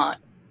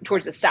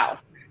 towards the south.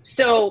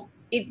 So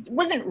it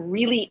wasn't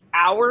really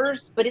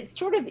ours, but it's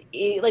sort of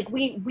like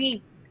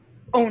we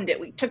owned it.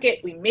 We took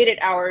it, we made it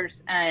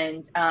ours,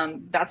 and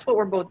that's what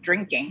we're both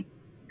drinking.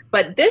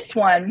 But this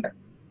one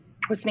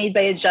was made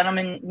by a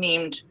gentleman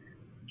named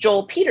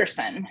Joel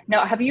Peterson.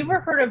 Now, have you ever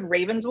heard of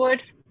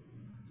Ravenswood?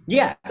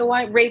 Yeah. The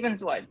wine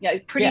Ravenswood. Yeah,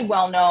 pretty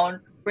well-known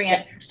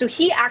brand. Yeah. So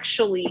he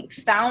actually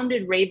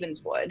founded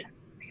Ravenswood.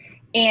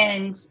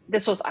 And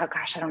this was, I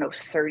don't know,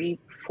 30,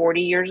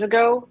 40 years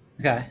ago,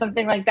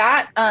 something like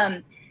that.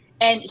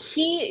 And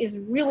he is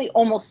really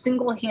almost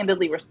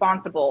single-handedly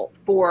responsible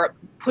for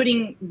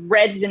putting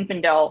red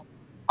Zinfandel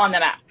on the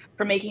map,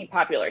 for making it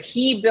popular.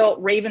 He built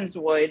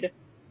Ravenswood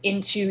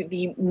into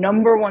the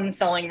 #1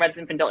 selling red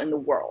Zinfandel in the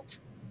world.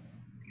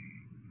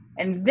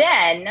 And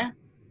then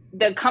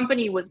the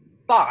company was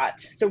bought.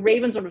 So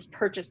Ravenswood was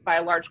purchased by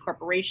a large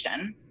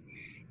corporation,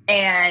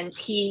 and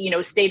he,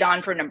 stayed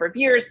on for a number of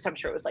years. So I'm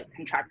sure it was like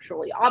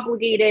contractually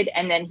obligated.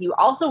 And then he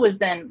also was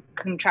then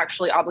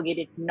contractually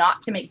obligated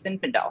not to make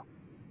Zinfandel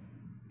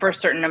for a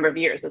certain number of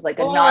years as like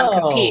a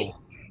non-compete.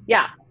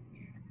 Yeah.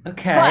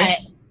 Okay.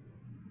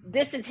 But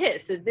this is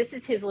his. So this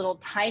is his little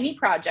tiny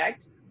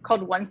project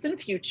called Once in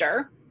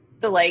Future.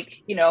 So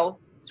like,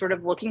 sort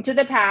of looking to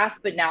the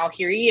past, but now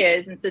here he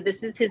is. And so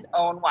this is his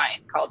own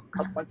wine called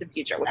Once in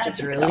Future, which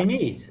is really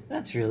neat.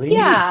 That's really neat.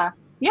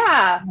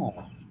 Yeah.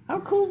 Oh, how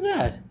cool is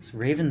that? It's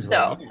Ravenswood.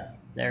 So,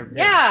 they're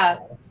yeah.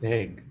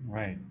 Big,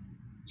 right.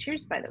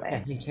 Cheers, by the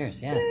way. Yeah,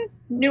 cheers. Yeah. Cheers.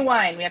 New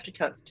wine. We have to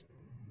toast.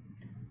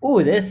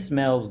 Ooh, this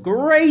smells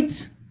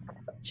great.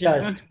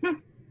 Just.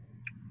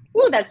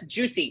 Ooh, that's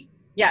juicy.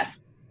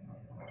 Yes.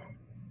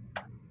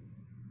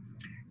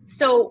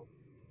 So.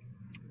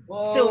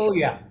 Oh,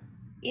 yeah.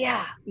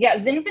 Yeah.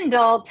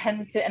 Zinfandel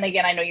tends to, and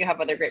again, I know you have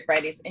other great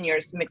varieties in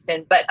yours mixed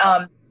in, but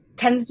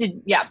tends to,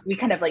 we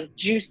kind of like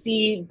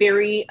juicy,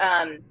 very,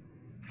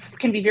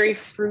 can be very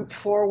fruit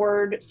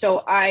forward. So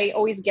I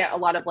always get a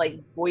lot of like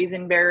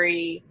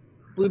boysenberry,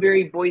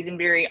 blueberry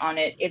boysenberry on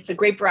it. It's a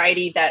grape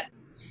variety that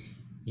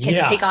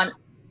can take on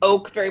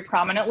oak very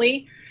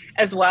prominently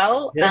as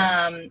well.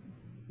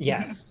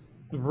 Yes.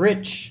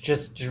 Rich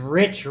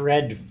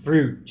red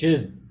fruit.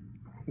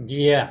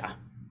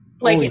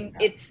 Like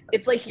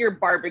it's like your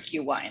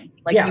barbecue wine.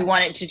 Like you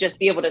want it to just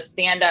be able to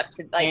stand up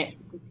to like,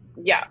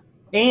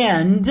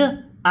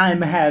 And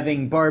I'm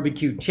having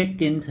barbecue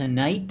chicken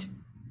tonight.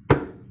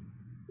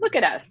 Look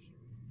at us.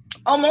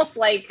 Almost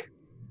like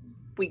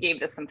we gave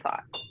this some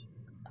thought.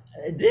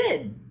 I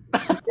did.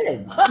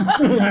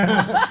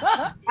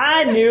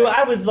 I knew.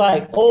 I was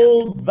like,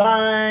 old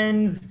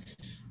vines.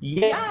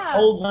 Yeah.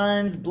 Old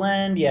vines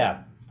blend.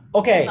 Yeah.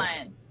 Okay.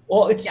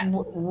 Well, it's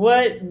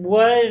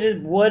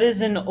what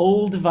is an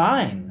old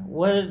vine?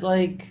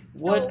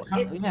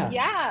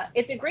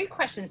 It's a great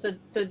question. So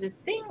the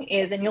thing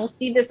is, and you'll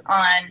see this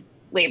on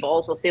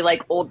labels, they'll say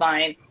like old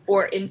vine,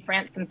 or in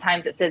France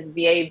sometimes it says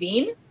vieille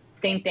vigne,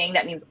 same thing,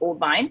 that means old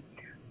vine.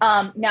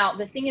 Now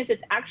the thing is,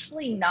 it's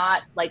actually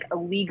not like a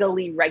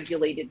legally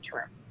regulated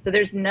term. So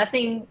there's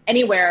nothing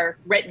anywhere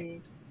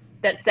written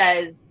that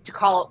says to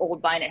call it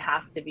old vine it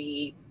has to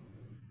be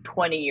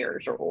 20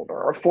 years or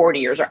older or 40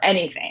 years or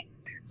anything.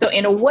 So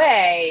in a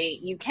way,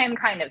 you can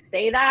kind of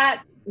say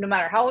that no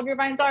matter how old your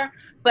vines are,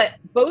 but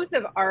both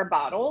of our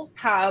bottles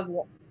have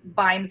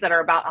vines that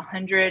are about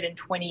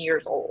 120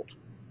 years old.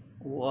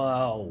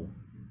 Whoa.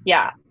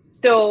 Yeah.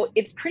 So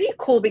it's pretty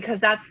cool because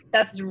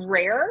that's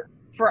rare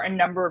for a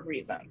number of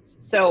reasons.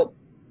 So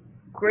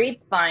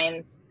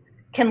grapevines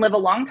can live a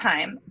long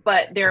time,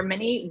 but there are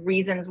many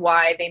reasons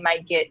why they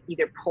might get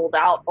either pulled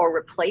out or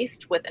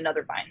replaced with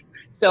another vine.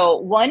 So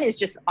one is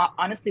just,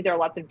 honestly, there are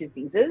lots of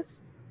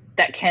diseases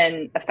that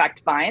can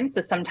affect vines.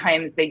 So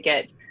sometimes they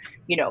get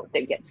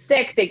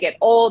sick, they get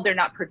old, they're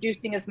not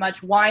producing as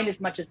much wine.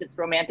 As much as it's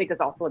romantic, is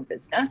also a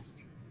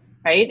business,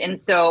 right? And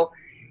so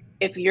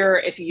if you're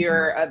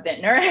a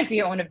vintner, if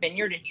you own a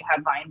vineyard and you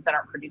have vines that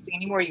aren't producing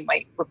anymore, you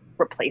might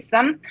replace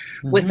them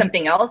with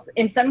something else.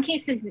 In some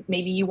cases,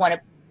 maybe you want to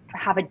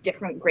have a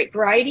different grape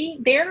variety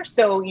there.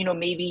 So,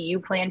 maybe you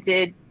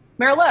planted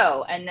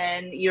Merlot and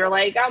then you're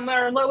like, oh,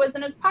 Merlot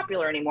isn't as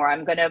popular anymore.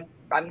 I'm going to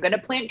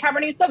plant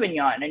Cabernet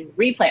Sauvignon and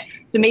replant.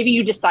 So maybe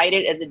you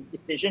decided as a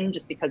decision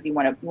just because you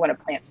want to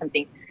plant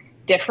something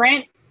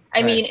different.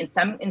 I mean,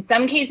 in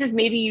some cases,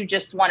 maybe you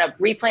just want to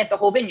replant the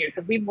whole vineyard,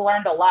 because we've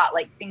learned a lot,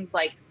 like things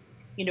like,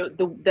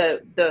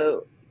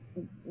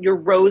 your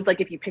rows,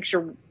 like if you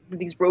picture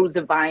these rows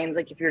of vines,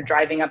 like if you're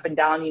driving up and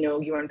down,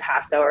 you're in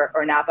Paso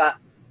or Napa,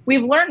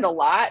 we've learned a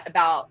lot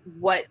about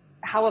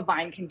how a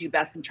vine can do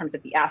best in terms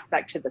of the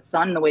aspect to the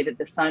sun, the way that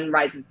the sun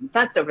rises and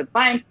sets over the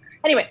vines.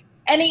 Anyway,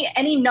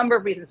 any number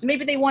of reasons. So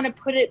maybe they want to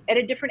put it at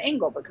a different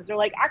angle because they're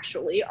like,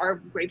 actually, our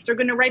grapes are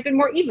going to ripen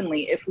more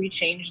evenly if we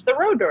change the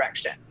row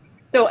direction.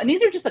 So, and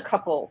these are just a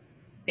couple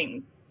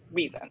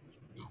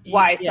reasons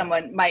why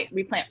someone might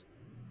replant.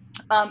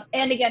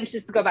 And again,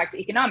 just to go back to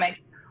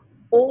economics,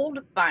 old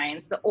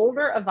vines, the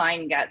older a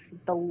vine gets,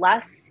 the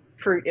less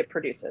fruit it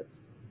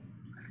produces.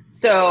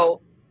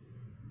 So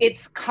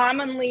it's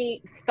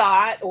commonly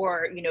thought,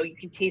 or, you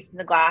can taste in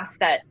the glass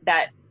that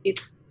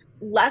it's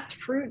less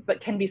fruit, but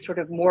can be sort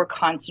of more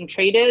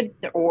concentrated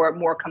or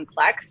more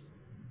complex.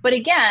 But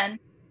again,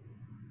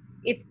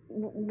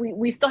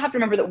 we still have to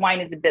remember that wine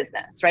is a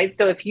business, right?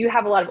 So if you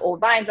have a lot of old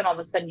vines and all of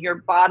a sudden you're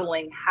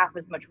bottling half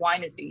as much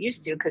wine as you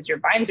used to because your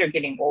vines are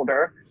getting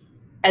older,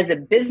 as a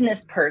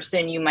business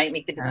person, you might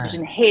make the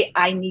decision, hey,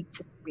 I need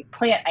to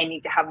replant, I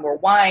need to have more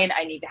wine,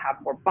 I need to have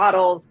more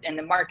bottles in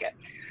the market.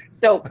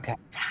 So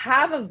to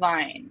have a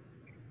vine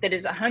that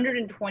is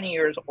 120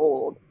 years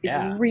old is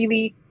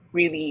really,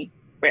 really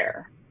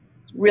rare.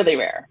 It's really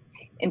rare.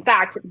 In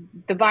fact,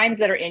 the vines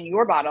that are in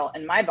your bottle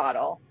and my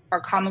bottle are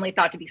commonly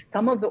thought to be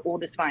some of the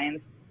oldest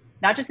vines,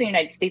 not just in the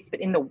United States,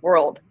 but in the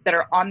world, that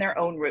are on their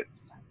own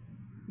roots.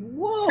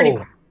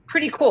 Whoa.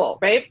 Pretty cool,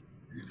 right?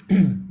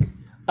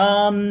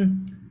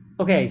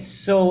 Okay,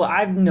 so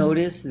I've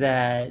noticed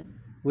that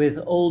with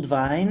old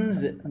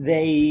vines,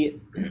 they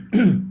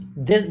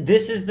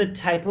this is the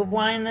type of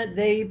wine that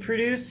they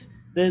produce,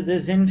 the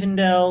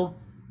Zinfandel.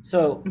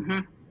 So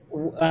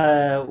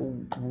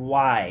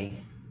why?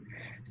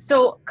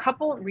 So a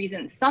couple of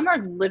reasons. Some are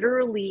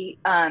literally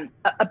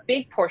a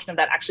big portion of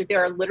that. Actually,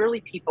 there are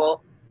literally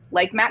people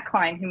like Matt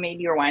Klein, who made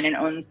your wine and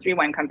owns 3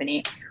 Wine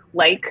Company,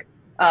 like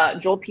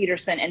Joel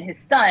Peterson and his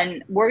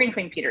son, Morgan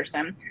Queen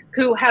Peterson,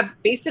 who have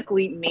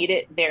basically made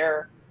it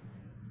their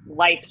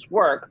life's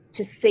work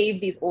to save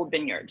these old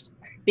vineyards.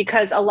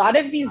 Because a lot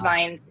of these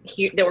vines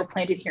here that were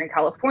planted here in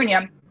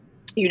California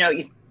you know,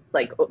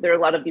 like there are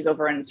a lot of these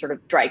over in sort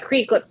of Dry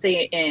Creek, let's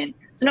say in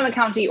Sonoma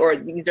County, or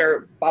these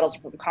are bottles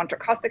from Contra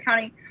Costa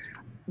County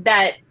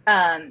that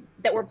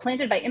were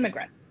planted by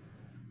immigrants.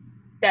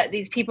 That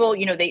these people,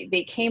 you know,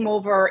 they came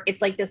over.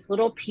 It's like this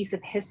little piece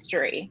of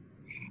history,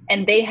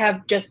 and they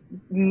have just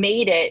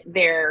made it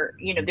their,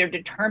 you know, they're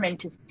determined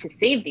to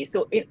save these.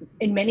 So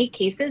in many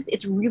cases,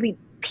 it's really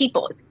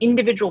people, it's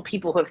individual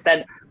people who have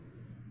said,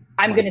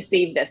 I'm going to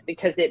save this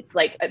because it's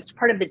like, it's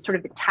part of the sort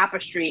of the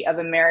tapestry of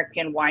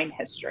American wine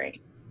history.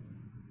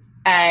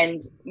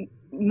 And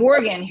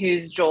Morgan,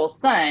 who's Joel's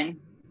son,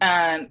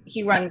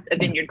 he runs a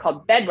vineyard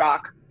called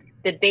Bedrock,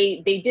 that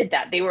they did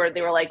that. They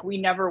were like, we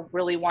never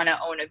really want to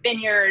own a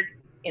vineyard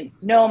in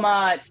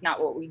Sonoma. It's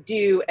not what we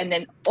do. And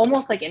then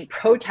almost like in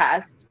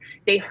protest,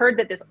 they heard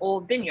that this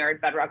old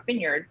vineyard, Bedrock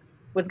Vineyard,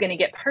 was going to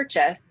get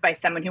purchased by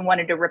someone who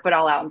wanted to rip it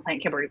all out and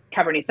plant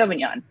Cabernet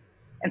Sauvignon.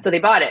 And so they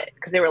bought it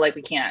because they were like,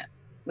 we can't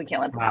let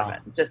this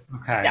happen. Just,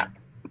 yeah.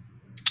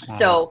 Wow.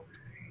 So,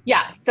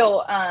 yeah.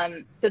 So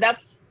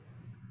that's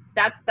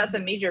a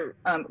major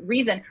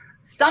reason.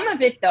 Some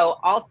of it though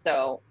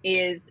also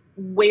is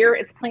where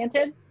it's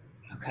planted.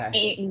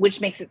 Okay.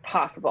 Which makes it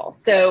possible.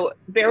 So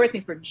bear with me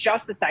for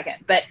just a second.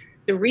 But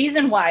the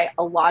reason why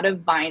a lot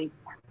of vines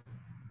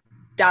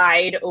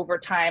died over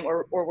time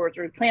or were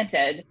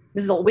replanted,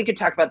 we could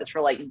talk about this for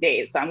like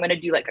days. So I'm going to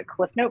do like a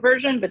Cliff Note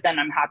version, but then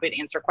I'm happy to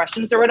answer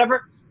questions or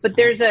whatever. But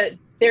there's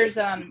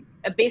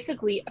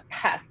basically a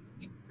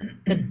pest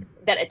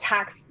that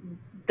attacks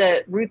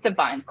the roots of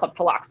vines called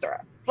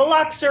phylloxera.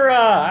 Phylloxera,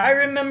 I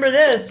remember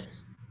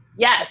this.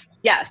 Yes.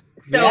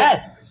 So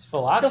yes,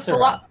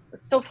 phylloxera.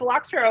 So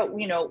phylloxera,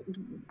 you know,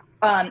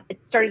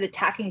 it started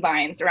attacking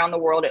vines around the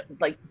world. It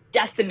like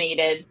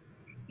decimated,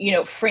 you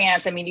know,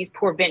 France. I mean, these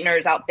poor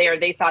vintners out there,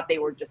 they thought they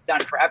were just done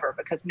forever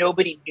because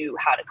nobody knew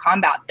how to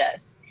combat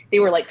this. They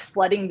were like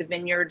flooding the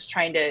vineyards,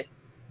 they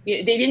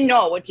didn't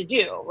know what to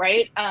do,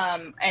 right?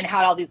 And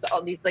had all these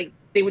like,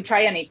 they would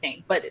try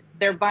anything, but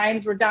their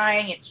vines were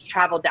dying. It's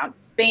traveled down to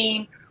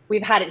Spain.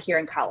 We've had it here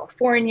in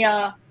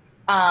California.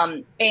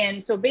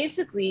 And so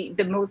basically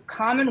the most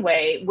common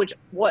way,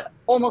 what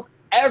almost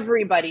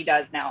everybody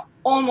does now,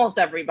 almost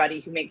everybody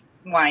who makes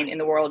wine in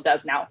the world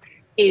does now,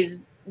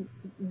 is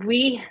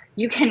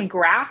you can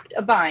graft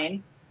a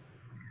vine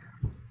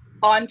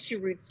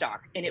onto rootstock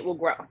and it will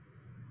grow.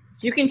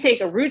 So you can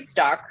take a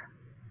rootstock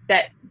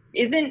that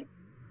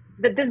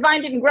this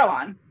vine didn't grow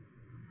on,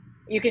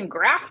 you can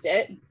graft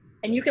it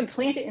and you can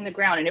plant it in the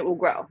ground and it will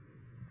grow.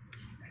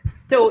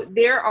 So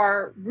there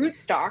are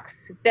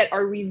rootstocks that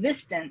are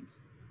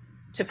resistant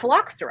to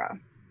phylloxera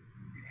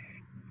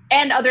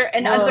and other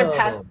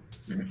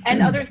pests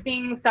and other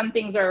things. Some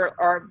things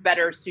are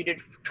better suited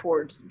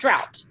towards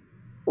drought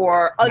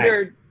or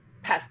other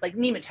pests like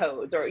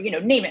nematodes or, you know,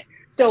 name it.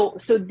 So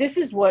this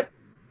is what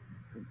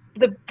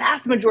the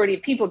vast majority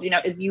of people do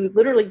now, is you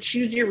literally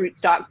choose your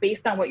rootstock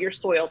based on what your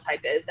soil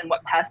type is and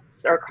what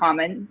pests are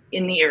common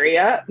in the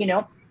area. You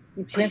know,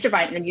 you plant your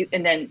vine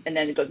and then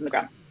it goes in the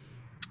ground.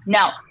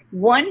 Now,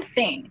 one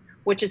thing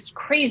which is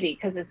crazy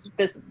because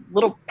this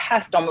little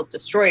pest almost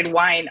destroyed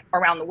wine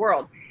around the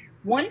world.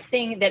 One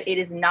thing that it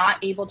is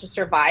not able to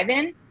survive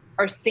in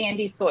are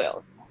sandy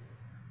soils.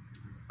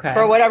 Okay.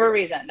 For whatever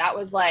reason, that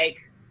was like,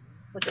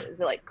 is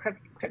it like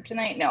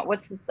kryptonite? No,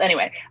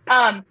 anyway.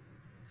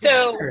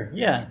 So sure.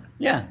 Yeah,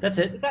 that's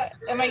it.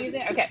 Am I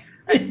using it? Okay.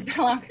 It's been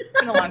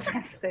a long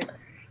time since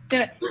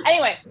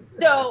anyway,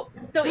 so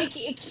it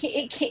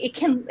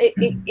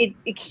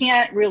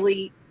can't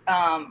really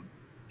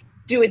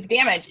do its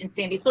damage in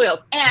sandy soils.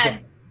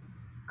 And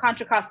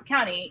Contra Costa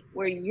County,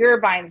 where your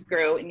vines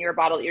grew in your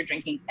bottle that you're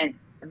drinking, and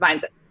the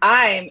vines that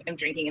I am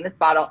drinking in this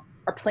bottle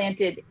are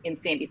planted in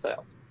sandy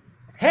soils.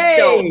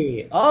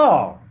 Hey!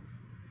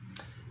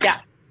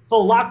 Yeah.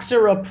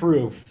 Phylloxera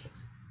proof.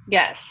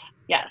 Yes.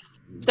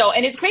 So,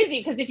 and it's crazy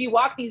because if you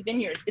walk these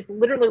vineyards, it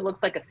literally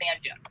looks like a sand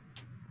dune.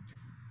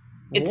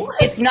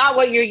 It's not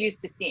what you're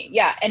used to seeing.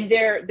 Yeah, and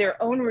they're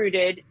own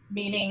rooted,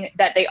 meaning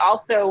that they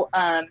also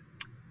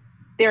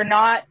they're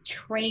not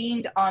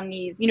trained on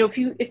these. You know,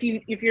 if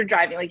you're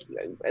driving, like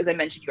as I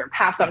mentioned, you're in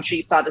Paso, I'm sure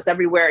you saw this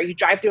everywhere. You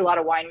drive through a lot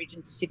of wine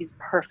regions, you see these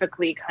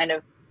perfectly kind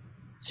of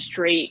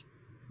straight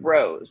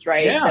rows,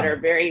 right? Yeah. That are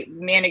very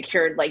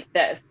manicured like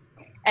this.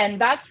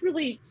 And that's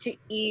really to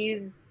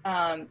ease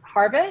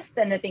harvest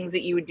and the things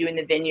that you would do in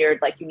the vineyard,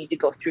 like you need to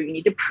go through, you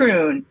need to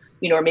prune,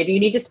 you know, or maybe you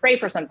need to spray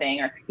for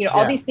something, or, you know,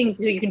 all these things.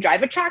 So you can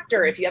drive a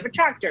tractor if you have a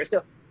tractor.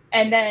 So,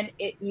 and then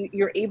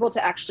you're able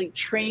to actually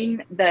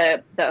train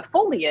the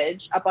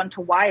foliage up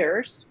onto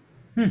wires.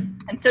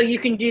 And so you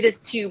can do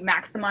this to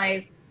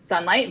maximize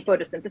sunlight and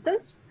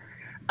photosynthesis.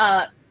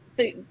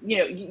 So, you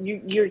know,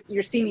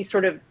 you're seeing these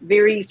sort of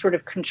very sort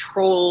of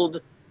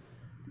controlled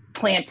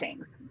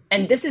plantings.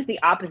 And this is the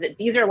opposite.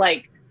 These are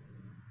like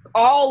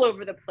all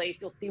over the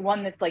place. You'll see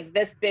one that's like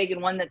this big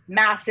and one that's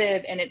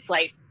massive, and it's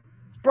like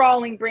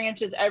sprawling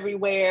branches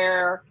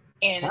everywhere.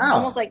 And it's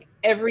almost like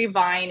every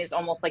vine is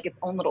almost like its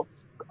own little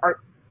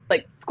art,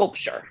 like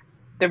sculpture.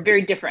 They're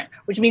very different,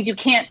 which means you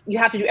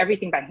have to do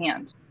everything by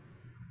hand.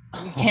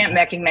 You can't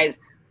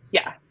recognize.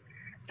 Yeah.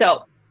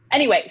 So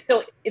anyway,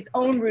 so it's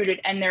own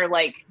rooted, and they're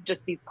like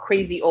just these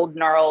crazy old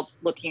gnarled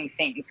looking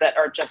things that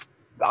are just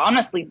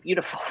honestly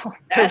beautiful.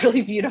 They're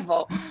really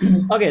beautiful.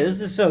 Okay,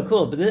 this is so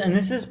cool. But and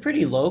this is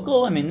pretty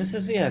local. I mean, this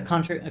is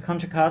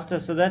Contra Costa,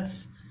 so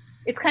that's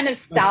It's kind of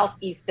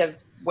southeast of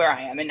where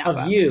I am in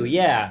Napa. of you,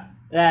 yeah.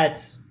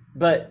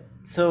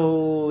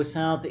 So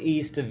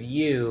southeast of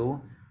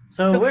you.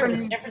 So we're in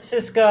San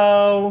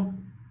Francisco.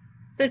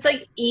 So it's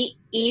like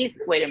east.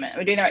 Wait a minute,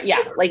 we're doing that right?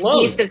 Yeah, like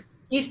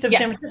Close. east of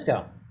San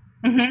Francisco.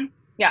 Mm-hmm.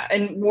 Yeah,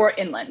 and more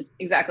inland,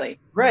 exactly.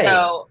 Right.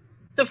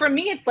 So for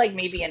me, it's like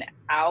maybe an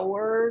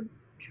hour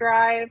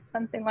drive,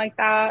 something like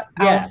that.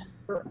 Yeah.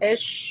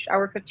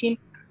 Hour 15.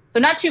 So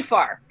not too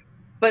far,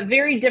 but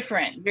very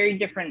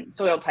different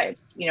soil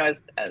types. You know,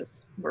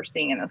 as we're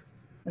seeing in this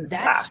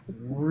That's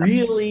class.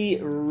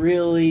 really,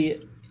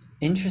 really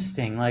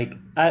interesting. Like,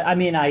 I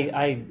mean,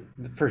 I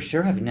for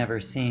sure have never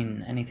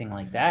seen anything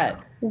like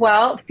that.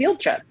 Well,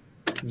 field trip.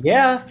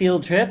 Yeah,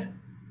 field trip.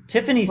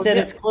 Tiffany said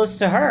it's close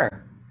to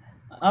her.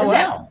 Oh,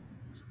 wow.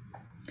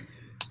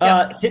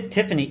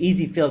 Tiffany,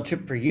 easy field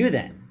trip for you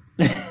then.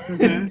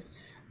 Mm-hmm.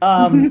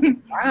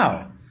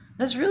 Wow.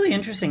 That's really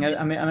interesting.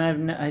 I mean,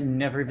 I've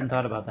never even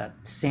thought about that.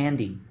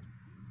 Sandy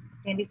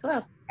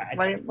soils.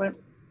 What?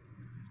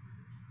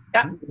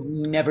 Yeah.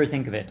 Never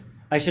think of it.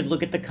 I should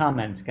look at the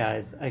comments,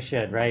 guys. I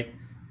should, right?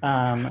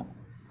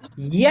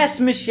 Yes,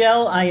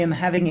 Michelle, I am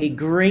having a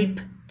grape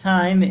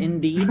time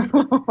indeed.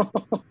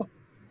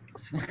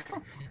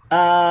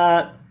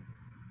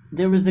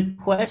 There was a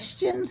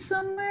question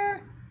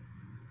somewhere.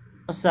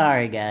 Oh,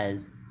 sorry,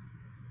 guys.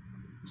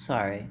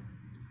 Sorry.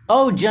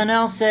 Oh,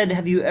 Janelle said,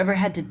 "Have you ever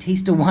had to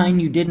taste a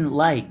wine you didn't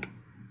like?"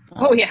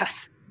 Oh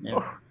yes. Yeah.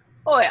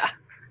 Oh yeah.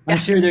 I'm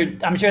sure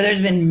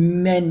there's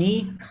been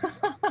many.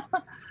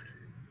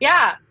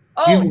 Yeah.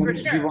 Oh, for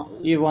sure.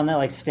 You have one that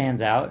like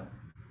stands out.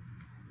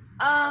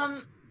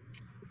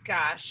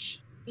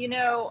 Gosh, you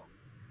know,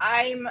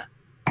 I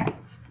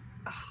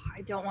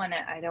don't want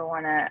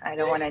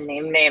to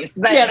name names,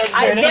 but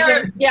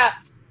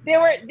there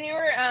were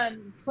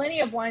plenty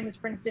of wines.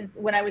 For instance,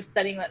 when I was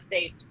studying, let's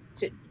say,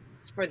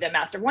 for the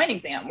Master of Wine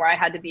exam, where I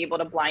had to be able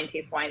to blind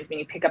taste wines,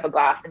 meaning pick up a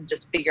glass and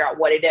just figure out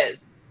what it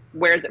is.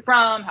 Where is it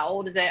from? How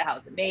old is it? How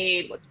is it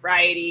made? What's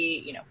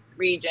variety? You know, what's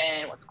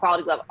region? What's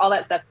quality level? All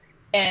that stuff.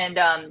 And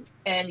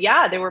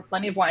yeah, there were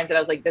plenty of wines that I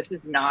was like, this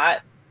is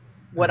not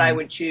what I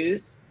would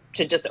choose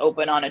to just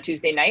open on a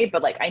Tuesday night,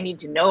 but like, I have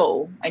to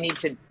know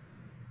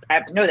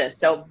this.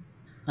 So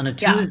on a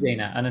Tuesday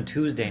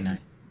night.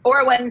 Or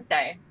a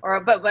Wednesday,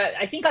 but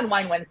I think on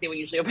Wine Wednesday we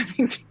usually open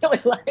things we really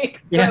like,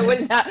 so it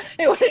wouldn't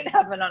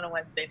happen on a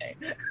Wednesday night.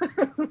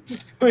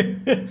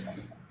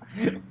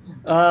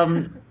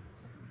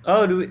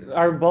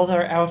 Are both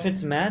our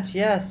outfits match?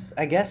 Yes,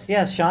 I guess.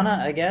 Yes,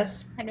 Shauna, I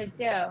guess. Kind of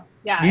do.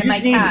 Yeah, and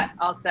my cat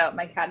also.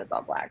 My cat is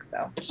all black,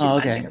 so she's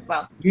matching as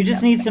well. You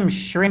just need some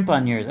shrimp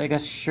on yours. I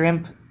guess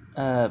shrimp.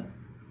 And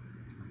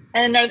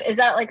is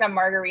that like a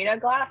margarita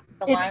glass?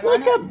 It's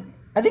like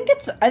I think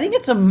it's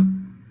a.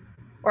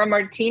 Or a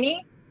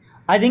martini?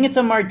 I think it's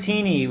a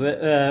martini with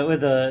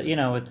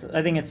a,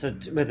 I think it's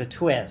with a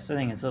twist. I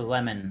think it's a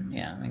lemon.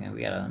 Yeah, I think we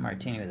got a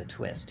martini with a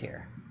twist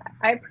here.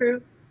 I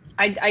approve.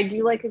 I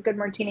do like a good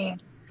martini.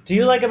 Do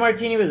you like a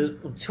martini with a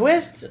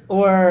twist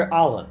or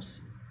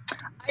olives?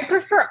 I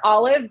prefer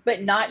olive,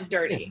 but not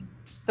dirty.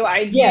 So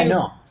I do. Yeah,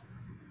 no.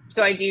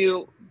 So I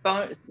do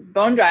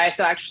bone dry.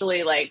 So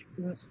actually, like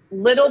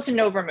little to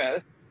no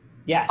vermouth.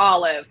 Yes.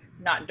 Olive,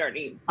 not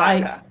dirty.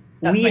 Vodka.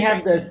 We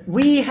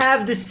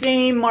have the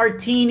same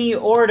martini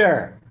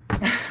order.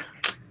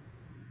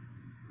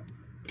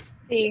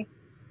 See,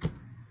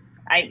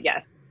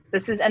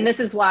 this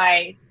is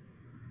why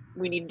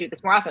we need to do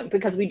this more often,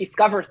 because we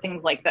discover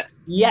things like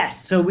this.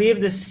 Yes, so we have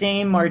the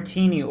same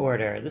martini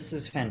order. This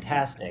is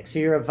fantastic. So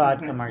you're a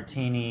vodka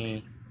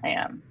martini. I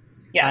am.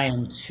 Yes. I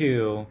am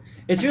too.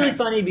 It's really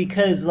funny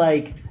because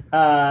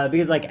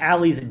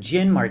Allie's a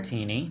gin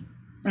martini.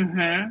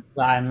 Mm-hmm.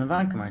 I'm a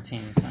vodka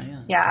martini. So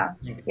yeah.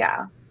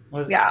 Yeah.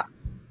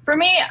 For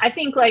me, I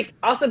think like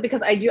also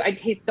because I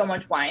taste so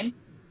much wine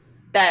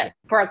that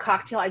for a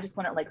cocktail, I just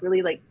want it like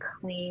really like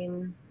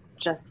clean,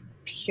 just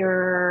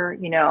pure,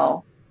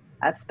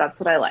 that's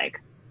what I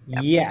like.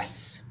 Yep.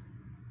 Yes.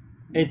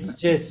 It's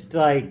just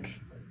like,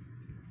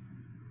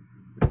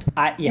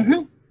 I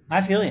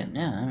feel it.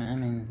 Yeah. I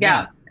mean,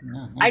 yeah.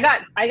 I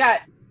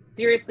got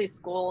seriously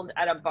schooled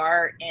at a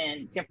bar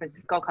in San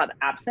Francisco called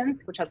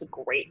Absinthe, which has a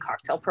great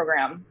cocktail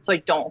program. So I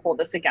don't hold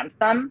this against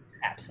them.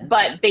 Absinthe.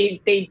 But they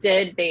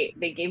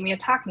gave me a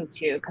talking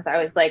to, because I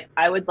was like,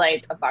 I would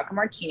like a vodka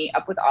martini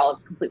up with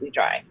olives completely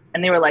dry.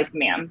 And they were like,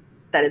 ma'am,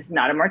 that is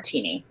not a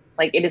martini.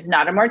 Like, it is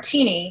not a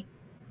martini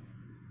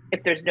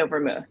if there's no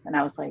vermouth. And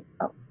I was like,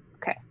 oh,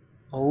 okay.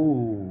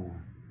 Oh.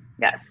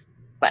 Yes.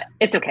 But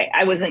it's okay.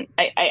 I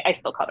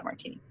still call it a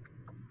martini.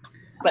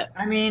 But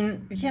I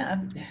mean,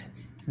 yeah.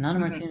 It's not a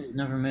martini, there's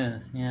no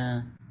vermouth.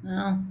 Yeah.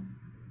 Well.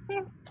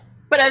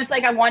 But I was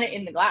like, I want it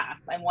in the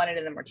glass. I want it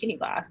in the martini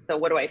glass. So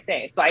what do I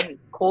say? So I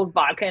cold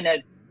vodka in a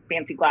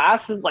fancy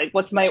glass is like,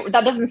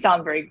 that doesn't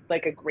sound very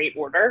like a great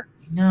order.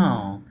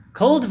 No.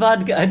 Cold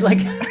vodka. I'd like.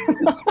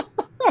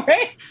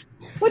 Right?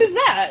 What is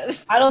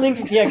that? I don't think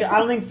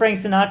Frank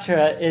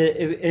Sinatra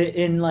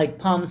in like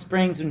Palm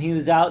Springs when he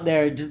was out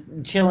there just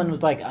chilling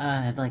was like,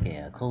 I'd like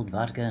a cold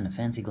vodka and a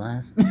fancy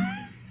glass.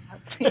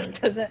 It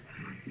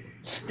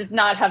does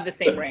not have the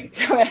same ring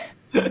to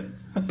it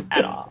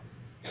at all.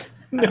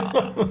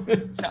 No.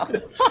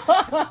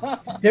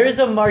 There is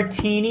a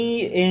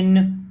martini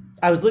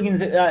I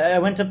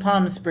went to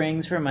Palm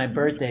Springs for my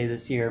birthday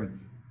this year,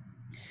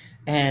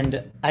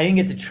 and I didn't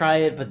get to try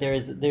it, but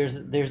there's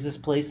this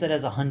place that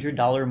has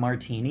 $100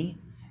 martini,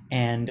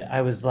 and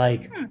I was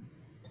like,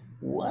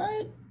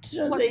 what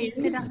are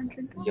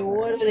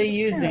they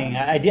using?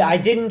 I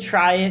didn't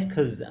try it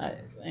because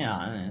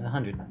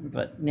 $100,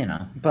 but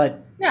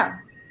yeah.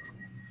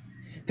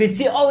 But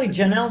see,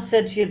 Janelle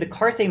said she had the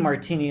Carthay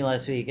martini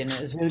last week, and it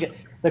was really good.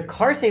 The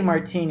Carthay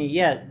martini,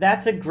 yeah,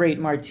 that's a great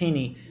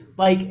martini.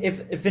 Like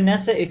if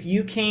Vanessa, if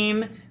you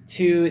came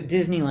to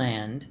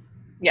Disneyland,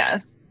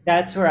 yes,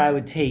 that's where I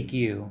would take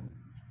you.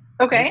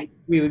 Okay.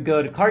 We would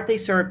go to Carthay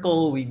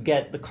Circle. We'd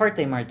get the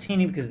Carthay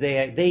martini because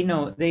they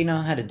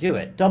know how to do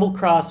it. Double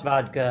cross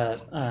vodka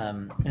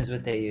is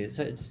what they use.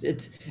 So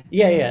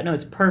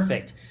it's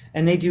perfect.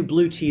 And they do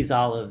blue cheese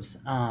olives.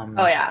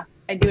 Oh yeah,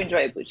 I do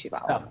enjoy a blue cheese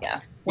olive. Yeah,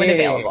 when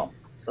available.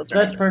 So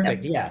that's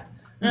perfect. Yeah.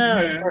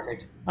 No, that's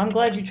perfect. I'm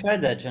glad you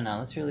tried that, Janelle.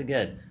 That's really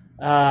good.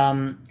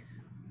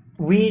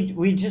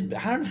 We just,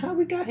 I don't know how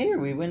we got here.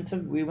 We went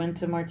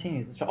to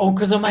Martini's. Oh,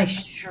 because of my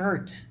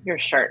shirt. Your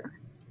shirt.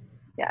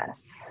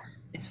 Yes.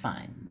 It's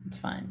fine. It's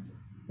fine.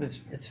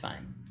 It's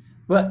fine.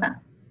 But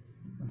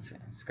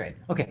it's great.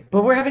 Okay,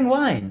 but we're having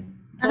wine.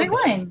 Having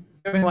wine.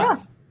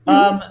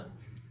 Yeah.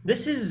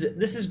 This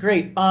is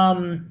great.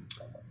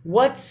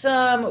 What's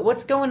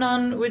going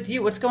on with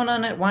you? What's going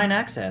on at Wine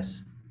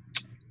Access?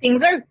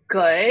 Things are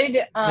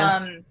good.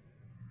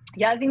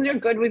 Yeah, things are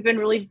good. We've been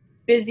really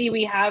busy.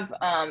 We have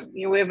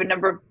we have a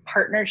number of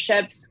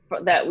partnerships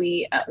that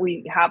we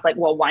have, like,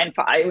 Wine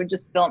Folly. I was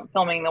just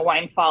filming the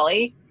Wine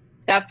Folly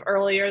stuff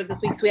earlier this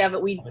week. So we have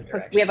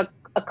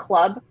a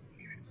club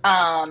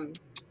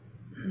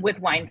with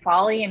Wine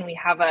Folly, and we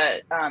have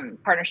a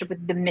partnership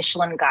with the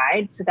Michelin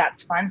Guide. So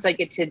that's fun. So I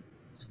get to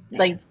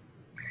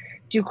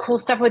do cool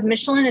stuff with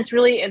Michelin. It's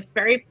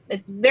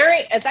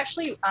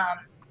actually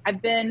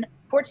I've been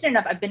fortunate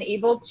enough. I've been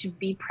able to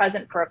be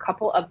present for a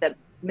couple of the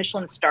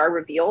Michelin star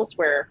reveals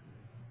where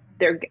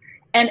I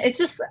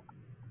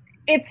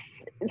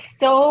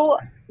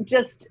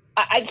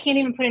can't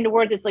even put into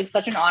words. It's like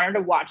such an honor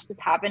to watch this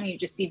happen. You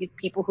just see these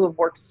people who have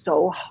worked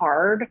so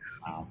hard.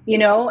 Wow.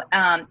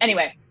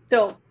 Anyway,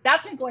 so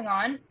that's been going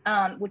on,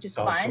 which is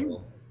fun.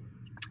 Cool.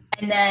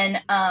 And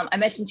then I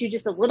mentioned to you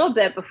just a little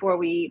bit before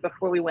we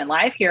went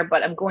live here,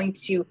 but I'm going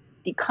to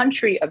the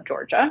country of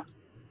Georgia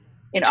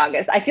in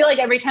August. I feel like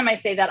every time I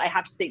say that, I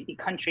have to say the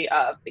country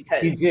of,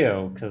 because you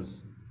do,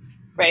 because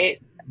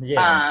right.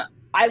 Yeah.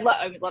 I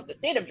love the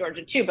state of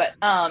Georgia too, but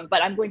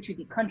I'm going to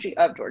the country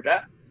of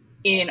Georgia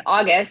in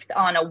August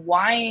on a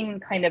wine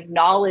kind of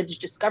knowledge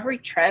discovery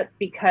trip,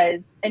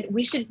 and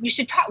we should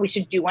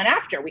do one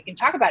after. We can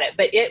talk about it,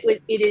 but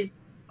it is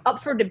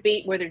up for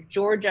debate whether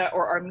Georgia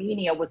or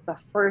Armenia was the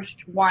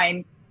first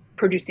wine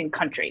producing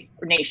country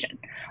or nation.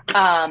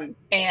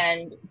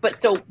 But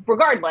so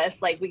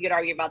regardless, like, we could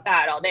argue about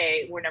that all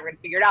day. We're never going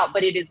to figure it out,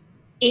 but it is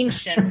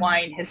ancient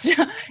wine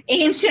history,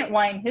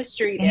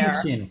 there.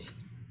 Ancient.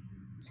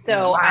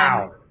 So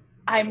wow.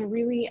 I'm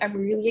really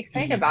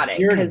excited about it,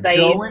 you're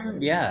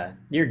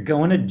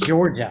going to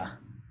Georgia.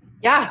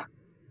 Yeah.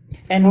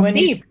 And we'll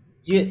when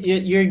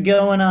you're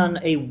going on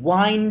a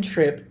wine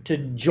trip to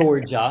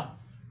Georgia,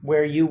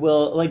 where you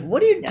will, like,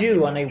 what do you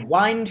do on a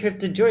wine trip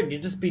to Georgia? You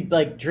just be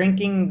like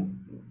drinking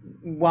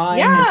wine,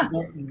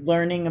 and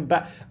learning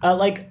about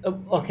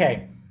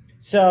okay.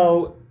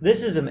 So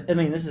this is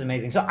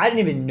amazing. So I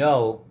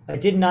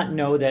did not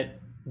know that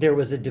there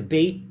was a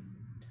debate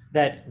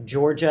that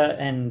Georgia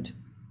and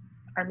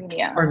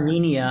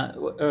Armenia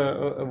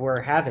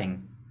were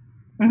having.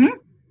 Mm-hmm.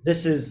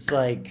 This is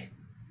like,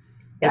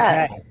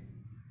 yes. Okay.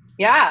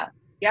 Yeah.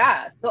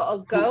 So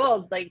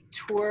I'll like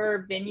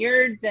tour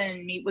vineyards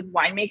and meet with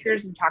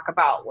winemakers and talk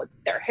about what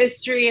their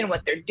history and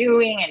what they're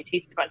doing, and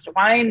taste a bunch of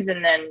wines,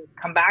 and then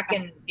come back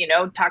and,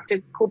 talk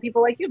to cool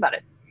people like you about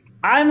it.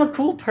 I'm a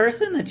cool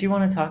person that you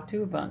want to talk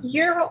to about.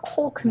 Your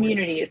whole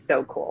community is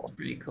so cool. That's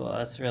pretty cool.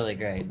 That's really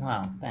great.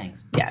 Wow.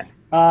 Thanks. Yes.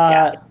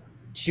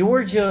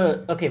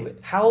 Georgia. Okay.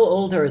 How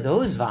old are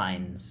those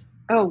vines?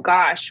 Oh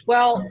gosh.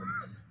 Well,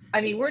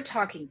 we're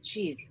talking,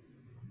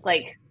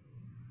 like,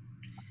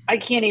 I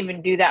can't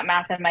even do that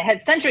math in my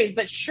head. Centuries,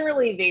 but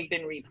surely they've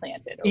been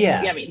replanted.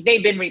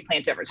 They've been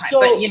replanted over time. So,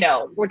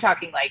 but we're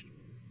talking like,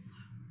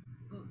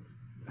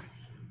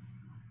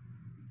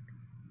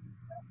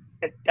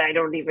 I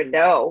don't even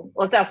know.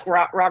 Let's ask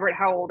Robert.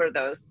 How old are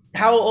those?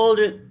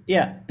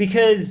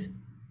 Because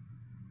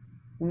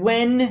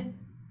when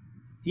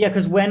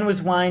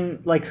was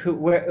wine, like, who,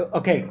 where?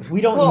 Okay,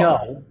 we don't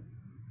know.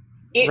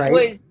 It right?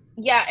 was,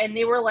 Yeah, and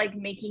they were like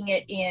making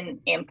it in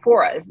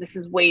amphoras. This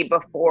is way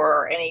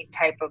before any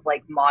type of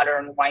like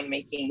modern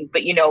winemaking,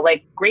 but you know,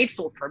 like grapes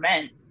will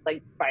ferment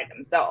like by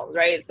themselves,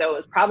 right? So it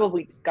was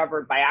probably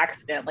discovered by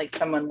accident. Like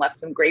someone left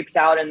some grapes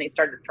out and they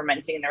started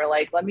fermenting and they were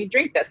like, let me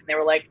drink this. And they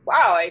were like,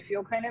 wow, I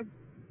feel kind of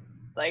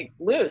like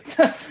loose.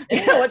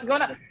 You know, what's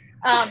going on?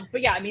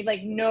 But yeah, I mean,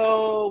 like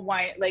no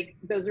wine, like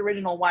those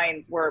original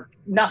wines were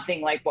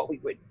nothing like what we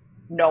would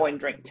know and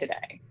drink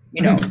today,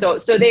 you know?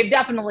 So they've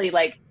definitely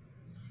like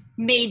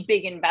made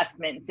big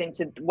investments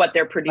into what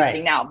they're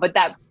producing now, but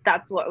that's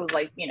what it was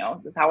like, you know,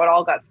 this is how it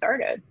all got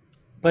started.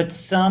 But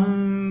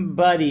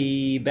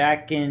somebody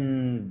back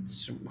in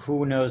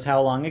who knows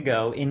how long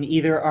ago in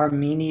either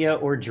Armenia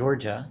or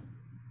Georgia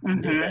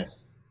did this.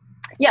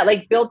 Yeah,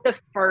 like built the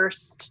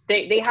first,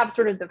 they have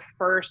sort of the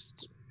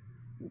first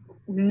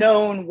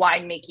known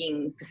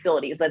winemaking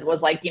facilities that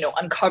was like, you know,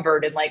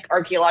 uncovered in like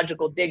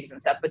archaeological digs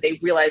and stuff, but they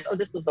realized, oh,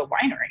 this was a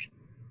winery.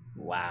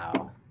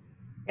 Wow.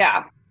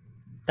 Yeah.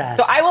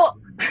 So I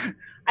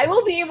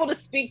will be able to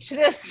speak to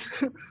this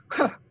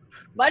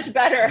much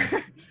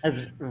better.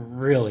 That's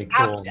really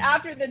cool.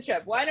 After the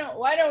trip, why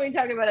don't we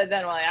talk about it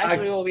then? Well, I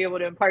actually will be able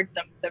to impart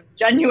some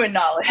genuine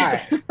knowledge. All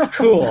right.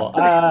 Cool.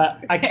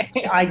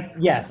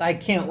 Yes, I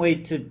can't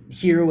wait to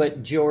hear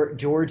what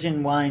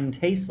Georgian wine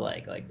tastes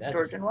like. Like that's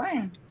Georgian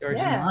wine.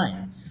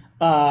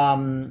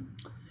 Wine.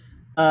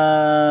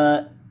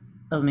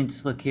 Let me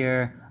just look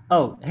here.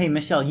 Oh, hey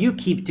Michelle, you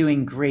keep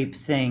doing grape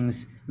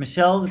things.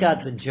 Michelle's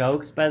got the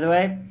jokes, by the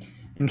way.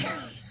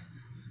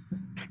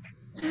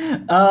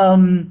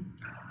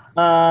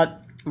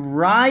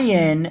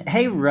 Ryan,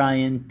 hey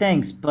Ryan,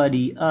 thanks,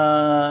 buddy.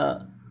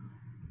 All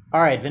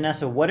right,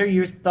 Vanessa, what are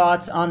your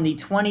thoughts on the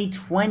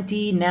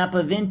 2020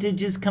 Napa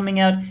vintages coming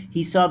out?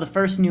 He saw the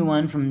first new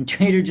one from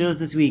Trader Joe's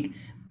this week.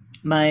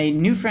 My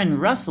new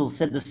friend Russell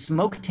said the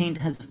smoke taint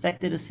has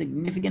affected a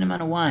significant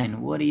amount of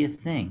wine. What do you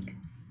think?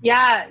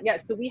 Yeah.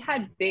 So we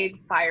had big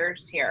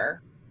fires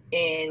here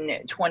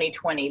in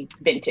 2020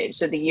 vintage.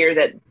 So the year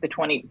that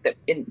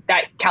in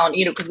that calendar,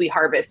 you know, because we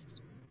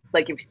harvest,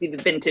 like if you see the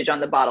vintage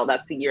on the bottle,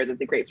 that's the year that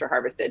the grapes were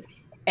harvested.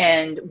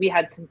 And we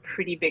had some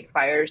pretty big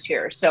fires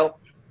here. So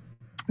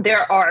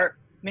there are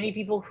many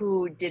people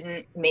who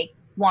didn't make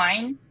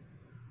wine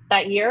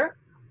that year.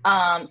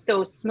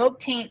 So smoke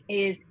taint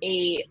is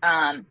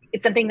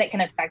it's something that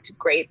can affect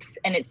grapes,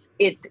 and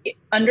it's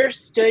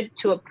understood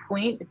to a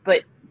point,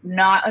 but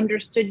not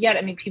understood yet.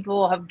 I mean,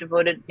 people have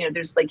devoted, you know,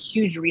 there's like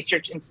huge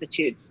research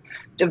institutes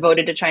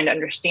devoted to trying to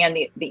understand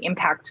the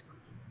impact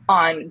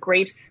on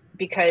grapes,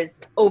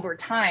 because over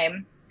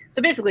time,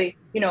 so basically,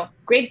 you know,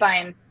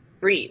 grapevines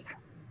breathe,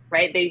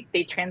 right?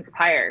 They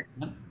transpire.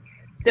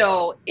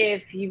 So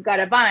if you've got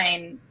a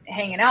vine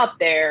hanging out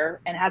there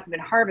and hasn't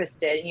been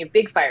harvested and you have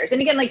big fires, and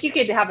again, like you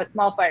could have a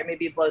small fire,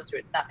 maybe it blows through,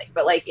 it's nothing.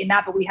 But like in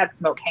Napa, we had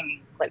smoke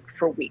hanging like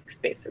for weeks,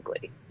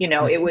 basically. You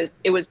know, it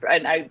was,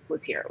 and I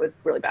was here, it was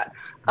really bad.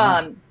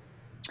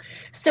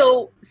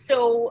 So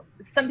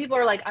some people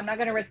are like, I'm not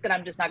going to risk it,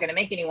 I'm just not going to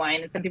make any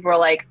wine. And some people are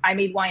like, I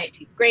made wine, it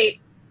tastes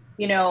great,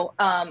 you know.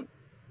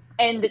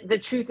 And the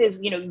truth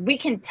is, you know, we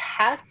can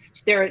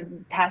test, there are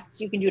tests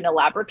you can do in a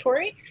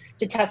laboratory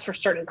to test for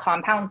certain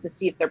compounds to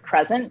see if they're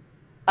present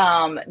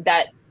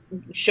that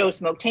show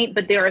smoke taint.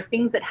 But there are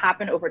things that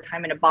happen over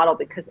time in a bottle,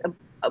 because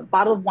a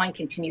bottle of wine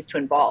continues to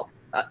evolve,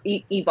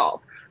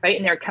 right?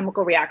 And there are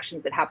chemical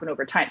reactions that happen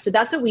over time. So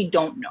that's what we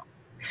don't know.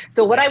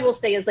 So what I will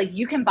say is, like,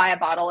 you can buy a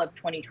bottle of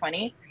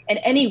 2020, and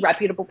any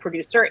reputable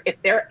producer,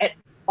 if they're at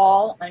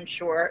all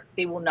unsure,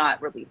 they will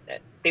not release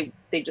it.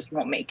 They just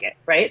won't make it,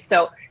 right?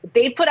 So if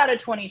they put out a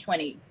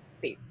 2020,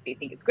 they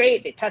think it's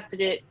great, they tested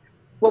it.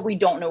 What we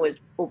don't know is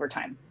over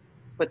time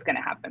what's going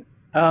to happen.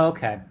 Oh,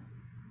 okay.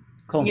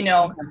 Cool. You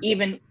know,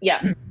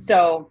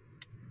 So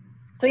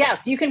yeah,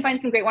 so you can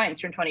find some great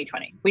wines from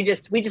 2020. We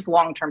just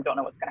long-term don't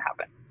know what's going to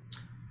happen.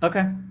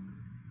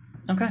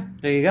 Okay.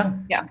 There you go.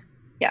 Yeah.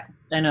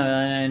 I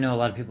know a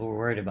lot of people were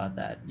worried about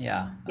that.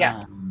 Yeah.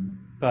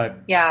 But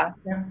yeah.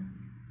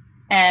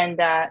 And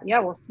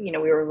we'll see. You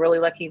know, we were really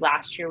lucky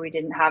last year. We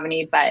didn't have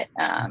any, but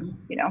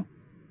you know,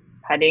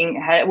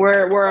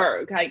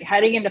 we're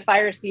heading into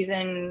fire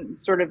season,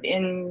 sort of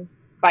in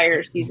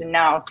fire season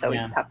now. So we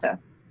just have to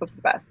hope for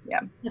the best. Yeah.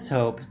 Let's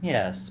hope.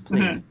 Yes,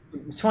 please.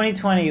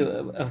 2020.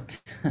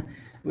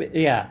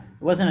 It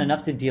wasn't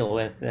enough to deal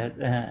with,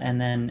 and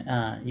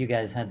then you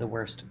guys had the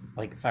worst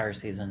like fire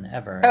season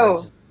ever.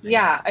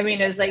 I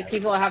mean, it was like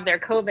people have their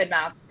COVID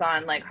masks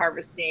on, like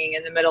harvesting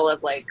in the middle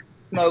of like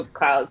smoke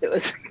clouds. It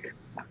was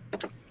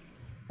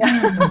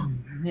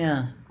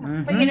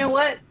But you know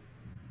what?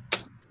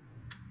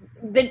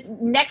 The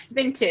next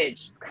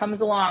vintage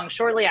comes along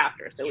shortly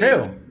after. So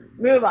true.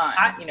 We move on.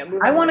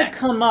 I want to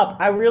come up.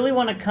 I really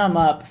want to come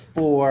up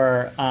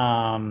for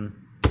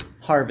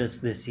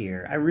harvest this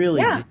year. I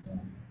really do.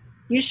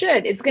 You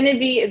should. It's gonna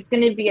be. I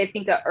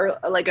think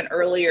an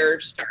earlier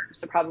start.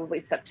 So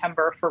probably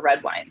September for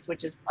red wines,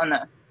 which is on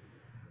the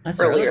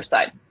earlier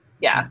side.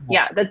 Yeah,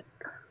 That's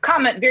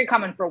common. Very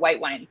common for white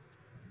wines.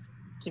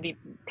 to be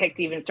picked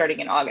even starting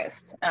in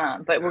August.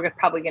 But we're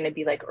probably going to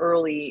be like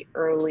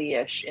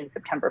early-ish in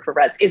September for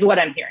reds, is what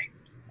I'm hearing.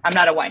 I'm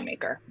not a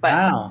winemaker, but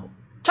Wow.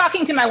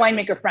 talking to my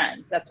winemaker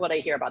friends, that's what I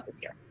hear about this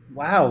year.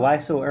 Wow. Why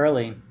so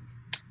early?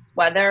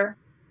 Weather.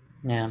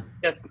 Yeah.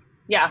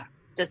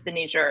 Just the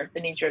nature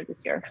of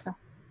this year. So.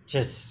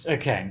 Just,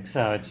 okay.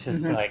 So it's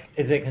just like,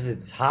 is it because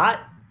it's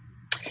hot?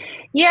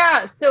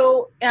 Yeah.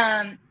 So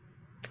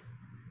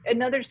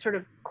another sort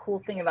of cool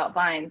thing about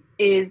vines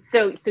is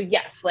so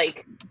yes,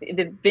 like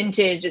the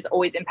vintage is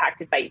always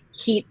impacted by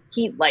heat,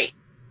 light,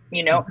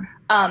 you know,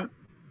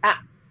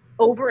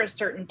 over a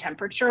certain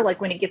temperature,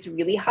 like when it gets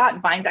really hot,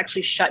 vines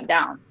actually shut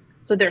down.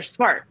 So they're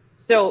smart.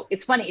 So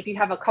it's funny, if you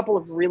have a couple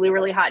of really,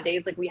 really hot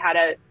days, like we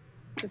had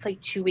just like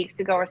 2 weeks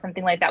ago or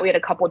something like that, we had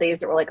a couple of days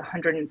that were like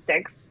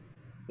 106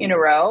 in a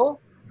row.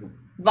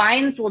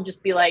 Vines will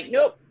just be like,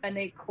 nope. And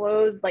they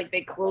close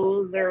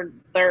their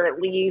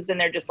leaves and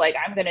they're just like,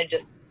 I'm going to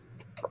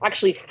just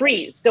actually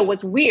freeze. So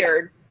what's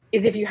weird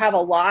is if you have a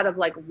lot of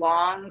like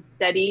long,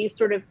 steady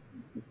sort of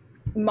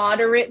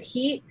moderate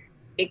heat,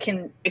 it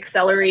can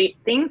accelerate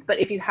things. But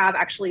if you have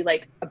actually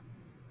like a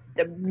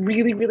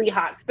really, really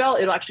hot spell,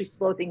 it'll actually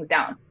slow things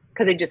down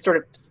because they just sort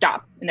of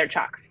stop in their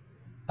tracks.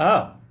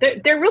 Oh.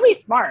 They're really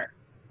smart.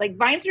 Like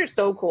vines are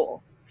so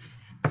cool.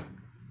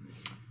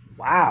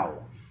 Wow.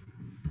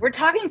 We're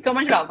talking so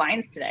much about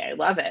vines today. I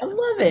love it. I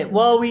love it.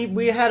 Well,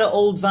 we had an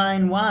old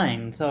vine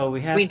wine, so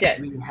we had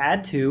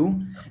to.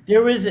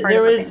 There was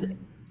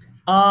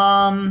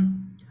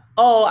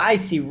oh, I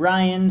see.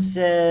 Ryan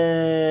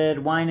said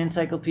wine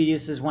encyclopedia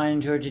says wine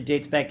in Georgia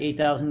dates back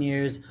 8,000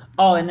 years.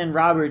 Oh, and then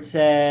Robert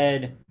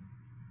said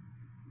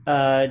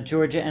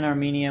Georgia and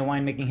Armenia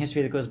winemaking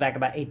history that goes back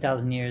about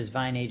 8,000 years.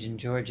 Vine age in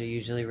Georgia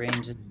usually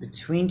ranges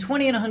between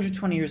 20 and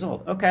 120 years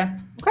old. Okay.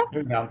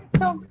 There we go.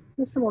 So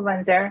there's some old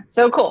vines there.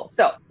 So cool.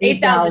 So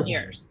 8,000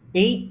 years.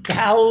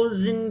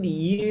 8,000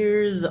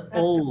 years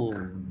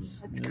old.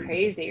 That's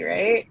crazy,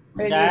 right?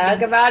 Did you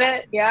think about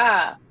it?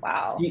 Yeah.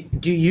 Wow.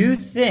 Do you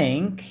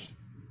think?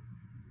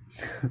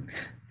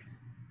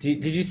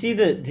 Did you see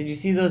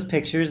those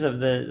pictures of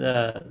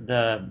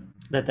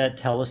that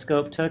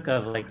telescope took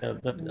of like the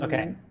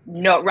okay?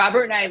 No,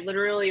 Robert and I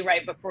literally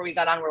right before we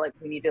got on, we're like,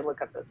 we need to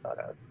look up those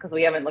photos because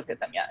we haven't looked at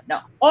them yet. No.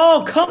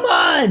 Oh, come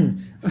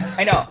on!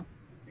 I know.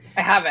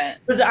 I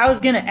haven't. Because I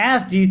was gonna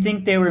ask, do you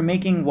think they were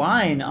making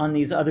wine on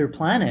these other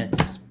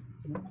planets?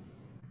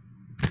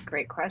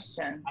 Great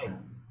question.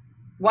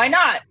 Why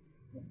not?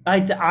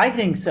 I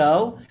think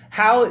so.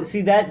 How?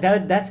 See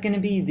that's gonna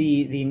be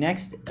the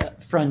next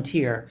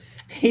frontier: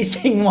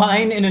 tasting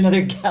wine in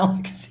another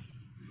galaxy.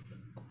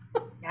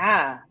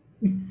 Yeah.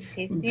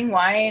 Tasting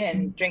wine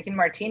and drinking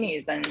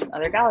martinis in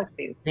other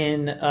galaxies.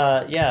 In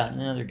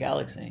another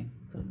galaxy.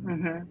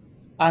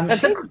 I'm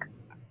sure.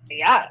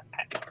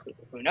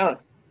 Who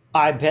knows?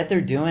 I bet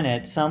they're doing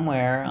it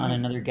somewhere on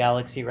another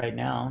galaxy right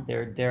now.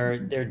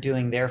 They're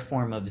doing their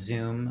form of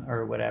Zoom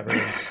or whatever.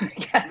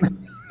 Yes.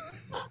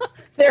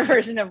 Their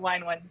version of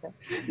Wine Wednesday.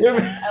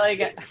 I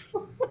like it.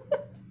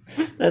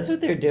 That's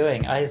what they're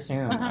doing, I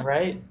assume,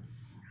 right?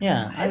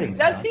 Yeah, I think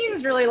that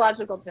seems really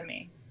logical to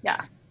me. Yeah.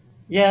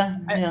 Yeah,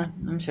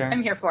 I'm sure.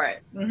 I'm here for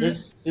it.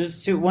 There's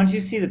once you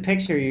see the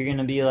picture, you're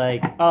gonna be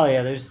like, oh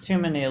yeah, there's too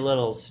many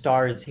little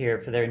stars here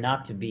for there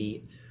not to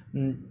be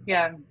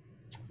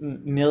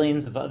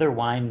millions of other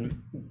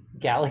wine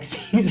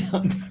galaxies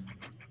out there.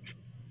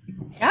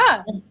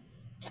 Yeah.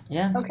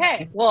 Yeah.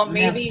 Okay. Well,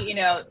 maybe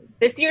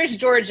this year's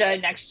Georgia.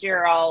 Next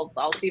year,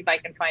 I'll see if I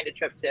can find a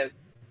trip to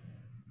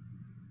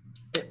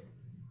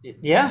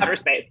outer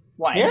space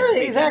wine. Yeah,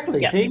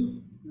 exactly. Yeah.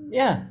 See,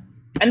 yeah.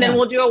 And then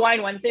we'll do a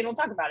Wine Wednesday and we'll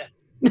talk about it.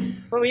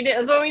 That's what we do.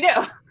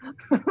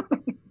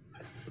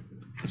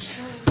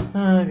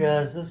 Oh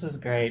gosh, this was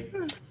great.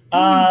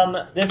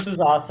 This was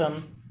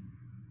awesome.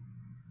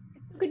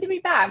 It's good to be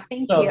back.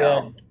 Thank you.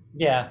 Good.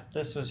 Yeah,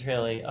 this was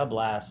really a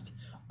blast.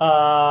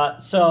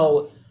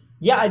 So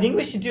yeah, I think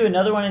we should do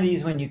another one of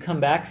these when you come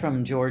back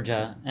from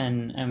Georgia,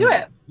 and do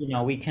it.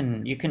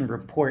 You can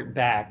report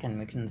back, and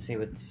we can see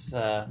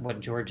what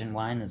Georgian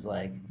wine is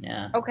like.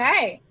 Yeah.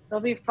 Okay, it'll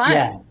be fun.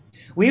 Yeah.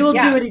 We will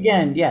do it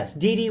again. Yes,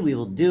 Dee Dee, we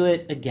will do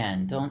it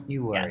again. Don't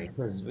you worry.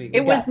 Yes.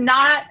 It was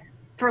not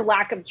for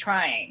lack of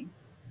trying.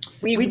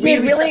 We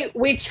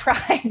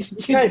tried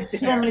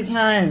so many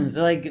times.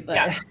 Like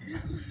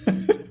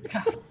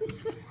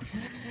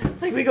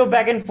we go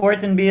back and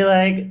forth and be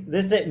like,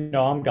 this day,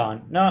 no, I'm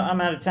gone. No, I'm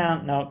out of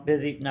town. No,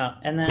 busy. No.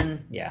 And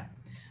then,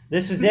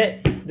 this was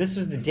it. This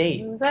was the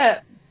date.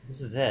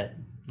 This is it.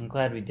 I'm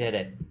glad we did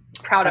it.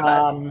 Proud of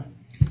us.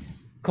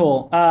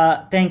 Cool.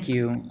 Thank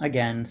you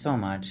again so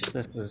much.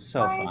 This was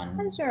so fun.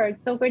 Pleasure.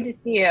 It's so good to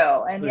see you.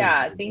 And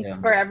thanks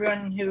for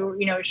everyone who,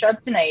 showed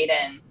up tonight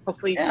and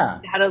hopefully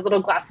had a little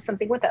glass of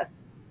something with us.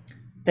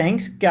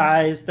 Thanks,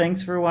 guys.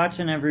 Thanks for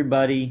watching,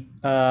 everybody.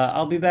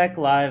 I'll be back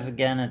live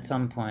again at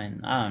some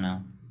point. I don't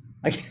know.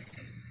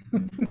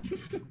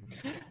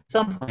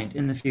 Some point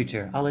in the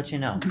future. I'll let you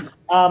know.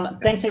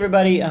 Thanks,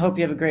 everybody. I hope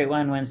you have a great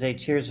Wine Wednesday.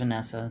 Cheers,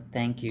 Vanessa.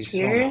 Thank you.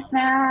 Cheers, so much.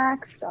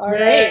 Max. All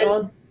right.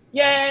 Well,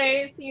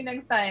 Yay! See you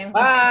next time.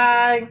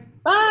 Bye.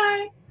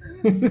 Bye.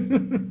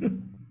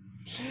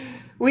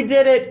 We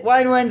did it.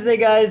 Wine Wednesday,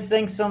 guys.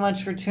 Thanks so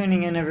much for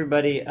tuning in,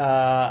 everybody.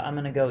 I'm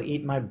going to go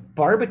eat my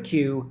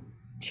barbecue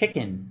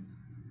chicken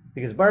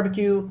because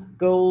barbecue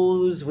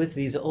goes with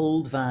these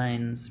old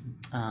vines.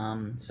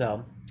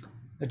 So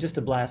just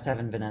a blast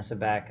having Vanessa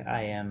back.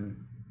 I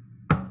am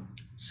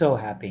so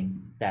happy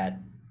that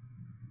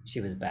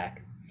she was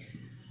back.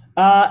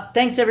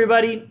 Thanks,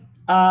 everybody.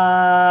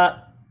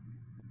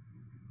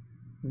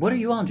 What are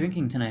you all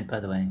drinking tonight, by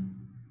the way?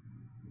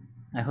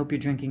 I hope you're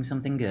drinking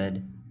something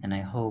good, and I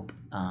hope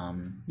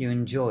you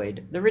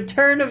enjoyed the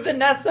return of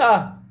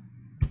Vanessa.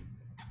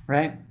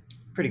 Right?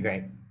 Pretty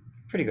great.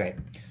 Pretty great.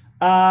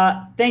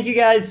 Thank you,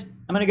 guys.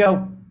 I'm going to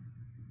go.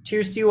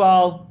 Cheers to you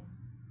all.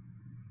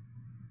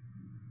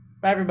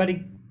 Bye,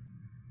 everybody.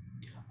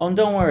 Oh, and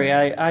don't worry.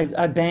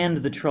 I banned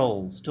the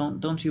trolls.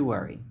 Don't you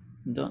worry.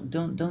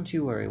 Don't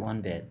you worry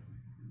one bit.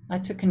 I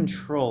took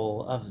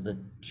control of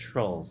the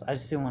trolls. I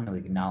just didn't want to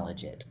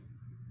acknowledge it.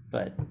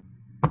 But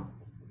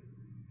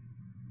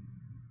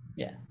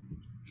yeah.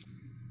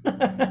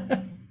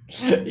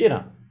 You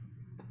know.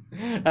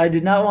 I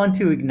did not want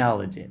to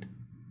acknowledge it.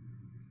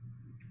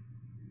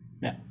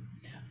 No.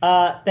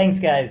 Thanks,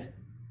 guys.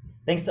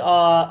 Thanks.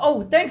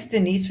 Oh, thanks,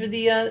 Denise, for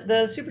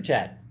the super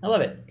chat. I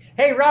love it.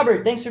 Hey,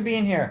 Robert, thanks for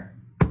being here.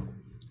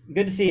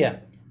 Good to see you.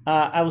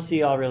 I will see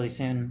you all really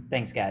soon.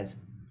 Thanks, guys.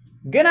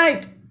 Good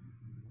night.